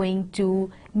are going to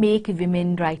make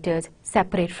women writers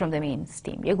separate from the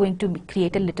mainstream. You're going to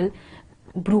create a little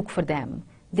brook for them.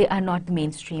 They are not the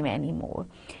mainstream anymore.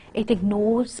 It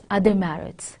ignores other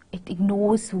merits. It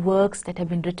ignores works that have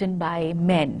been written by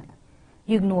men.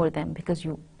 You ignore them because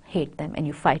you hate them and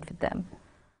you fight with them.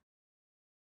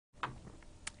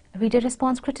 Reader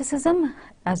response criticism,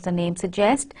 as the name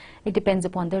suggests, it depends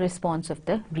upon the response of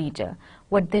the reader.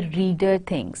 What the reader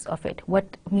thinks of it,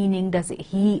 what meaning does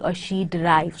he or she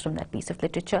derives from that piece of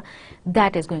literature,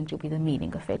 that is going to be the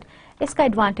meaning of it. इसका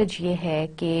advantage ये है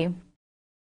कि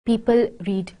people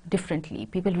read differently.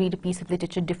 People read a piece of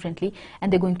literature differently,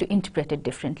 and they're going to interpret it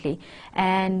differently.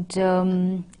 And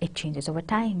it changes over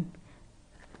time.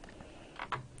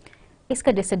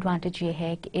 इसका disadvantage ये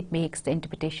है कि it makes the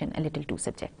interpretation a little too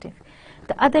subjective.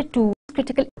 The other 2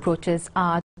 critical approaches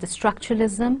are the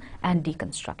structuralism and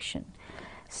deconstruction.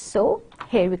 So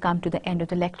here we come to the end of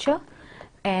the lecture,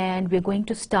 and we're going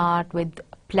to start with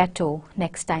Plato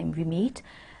next time we meet.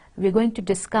 We're going to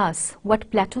discuss what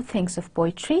Plato thinks of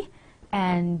poetry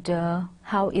and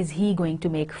how is he going to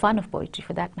make fun of poetry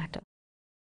for that matter.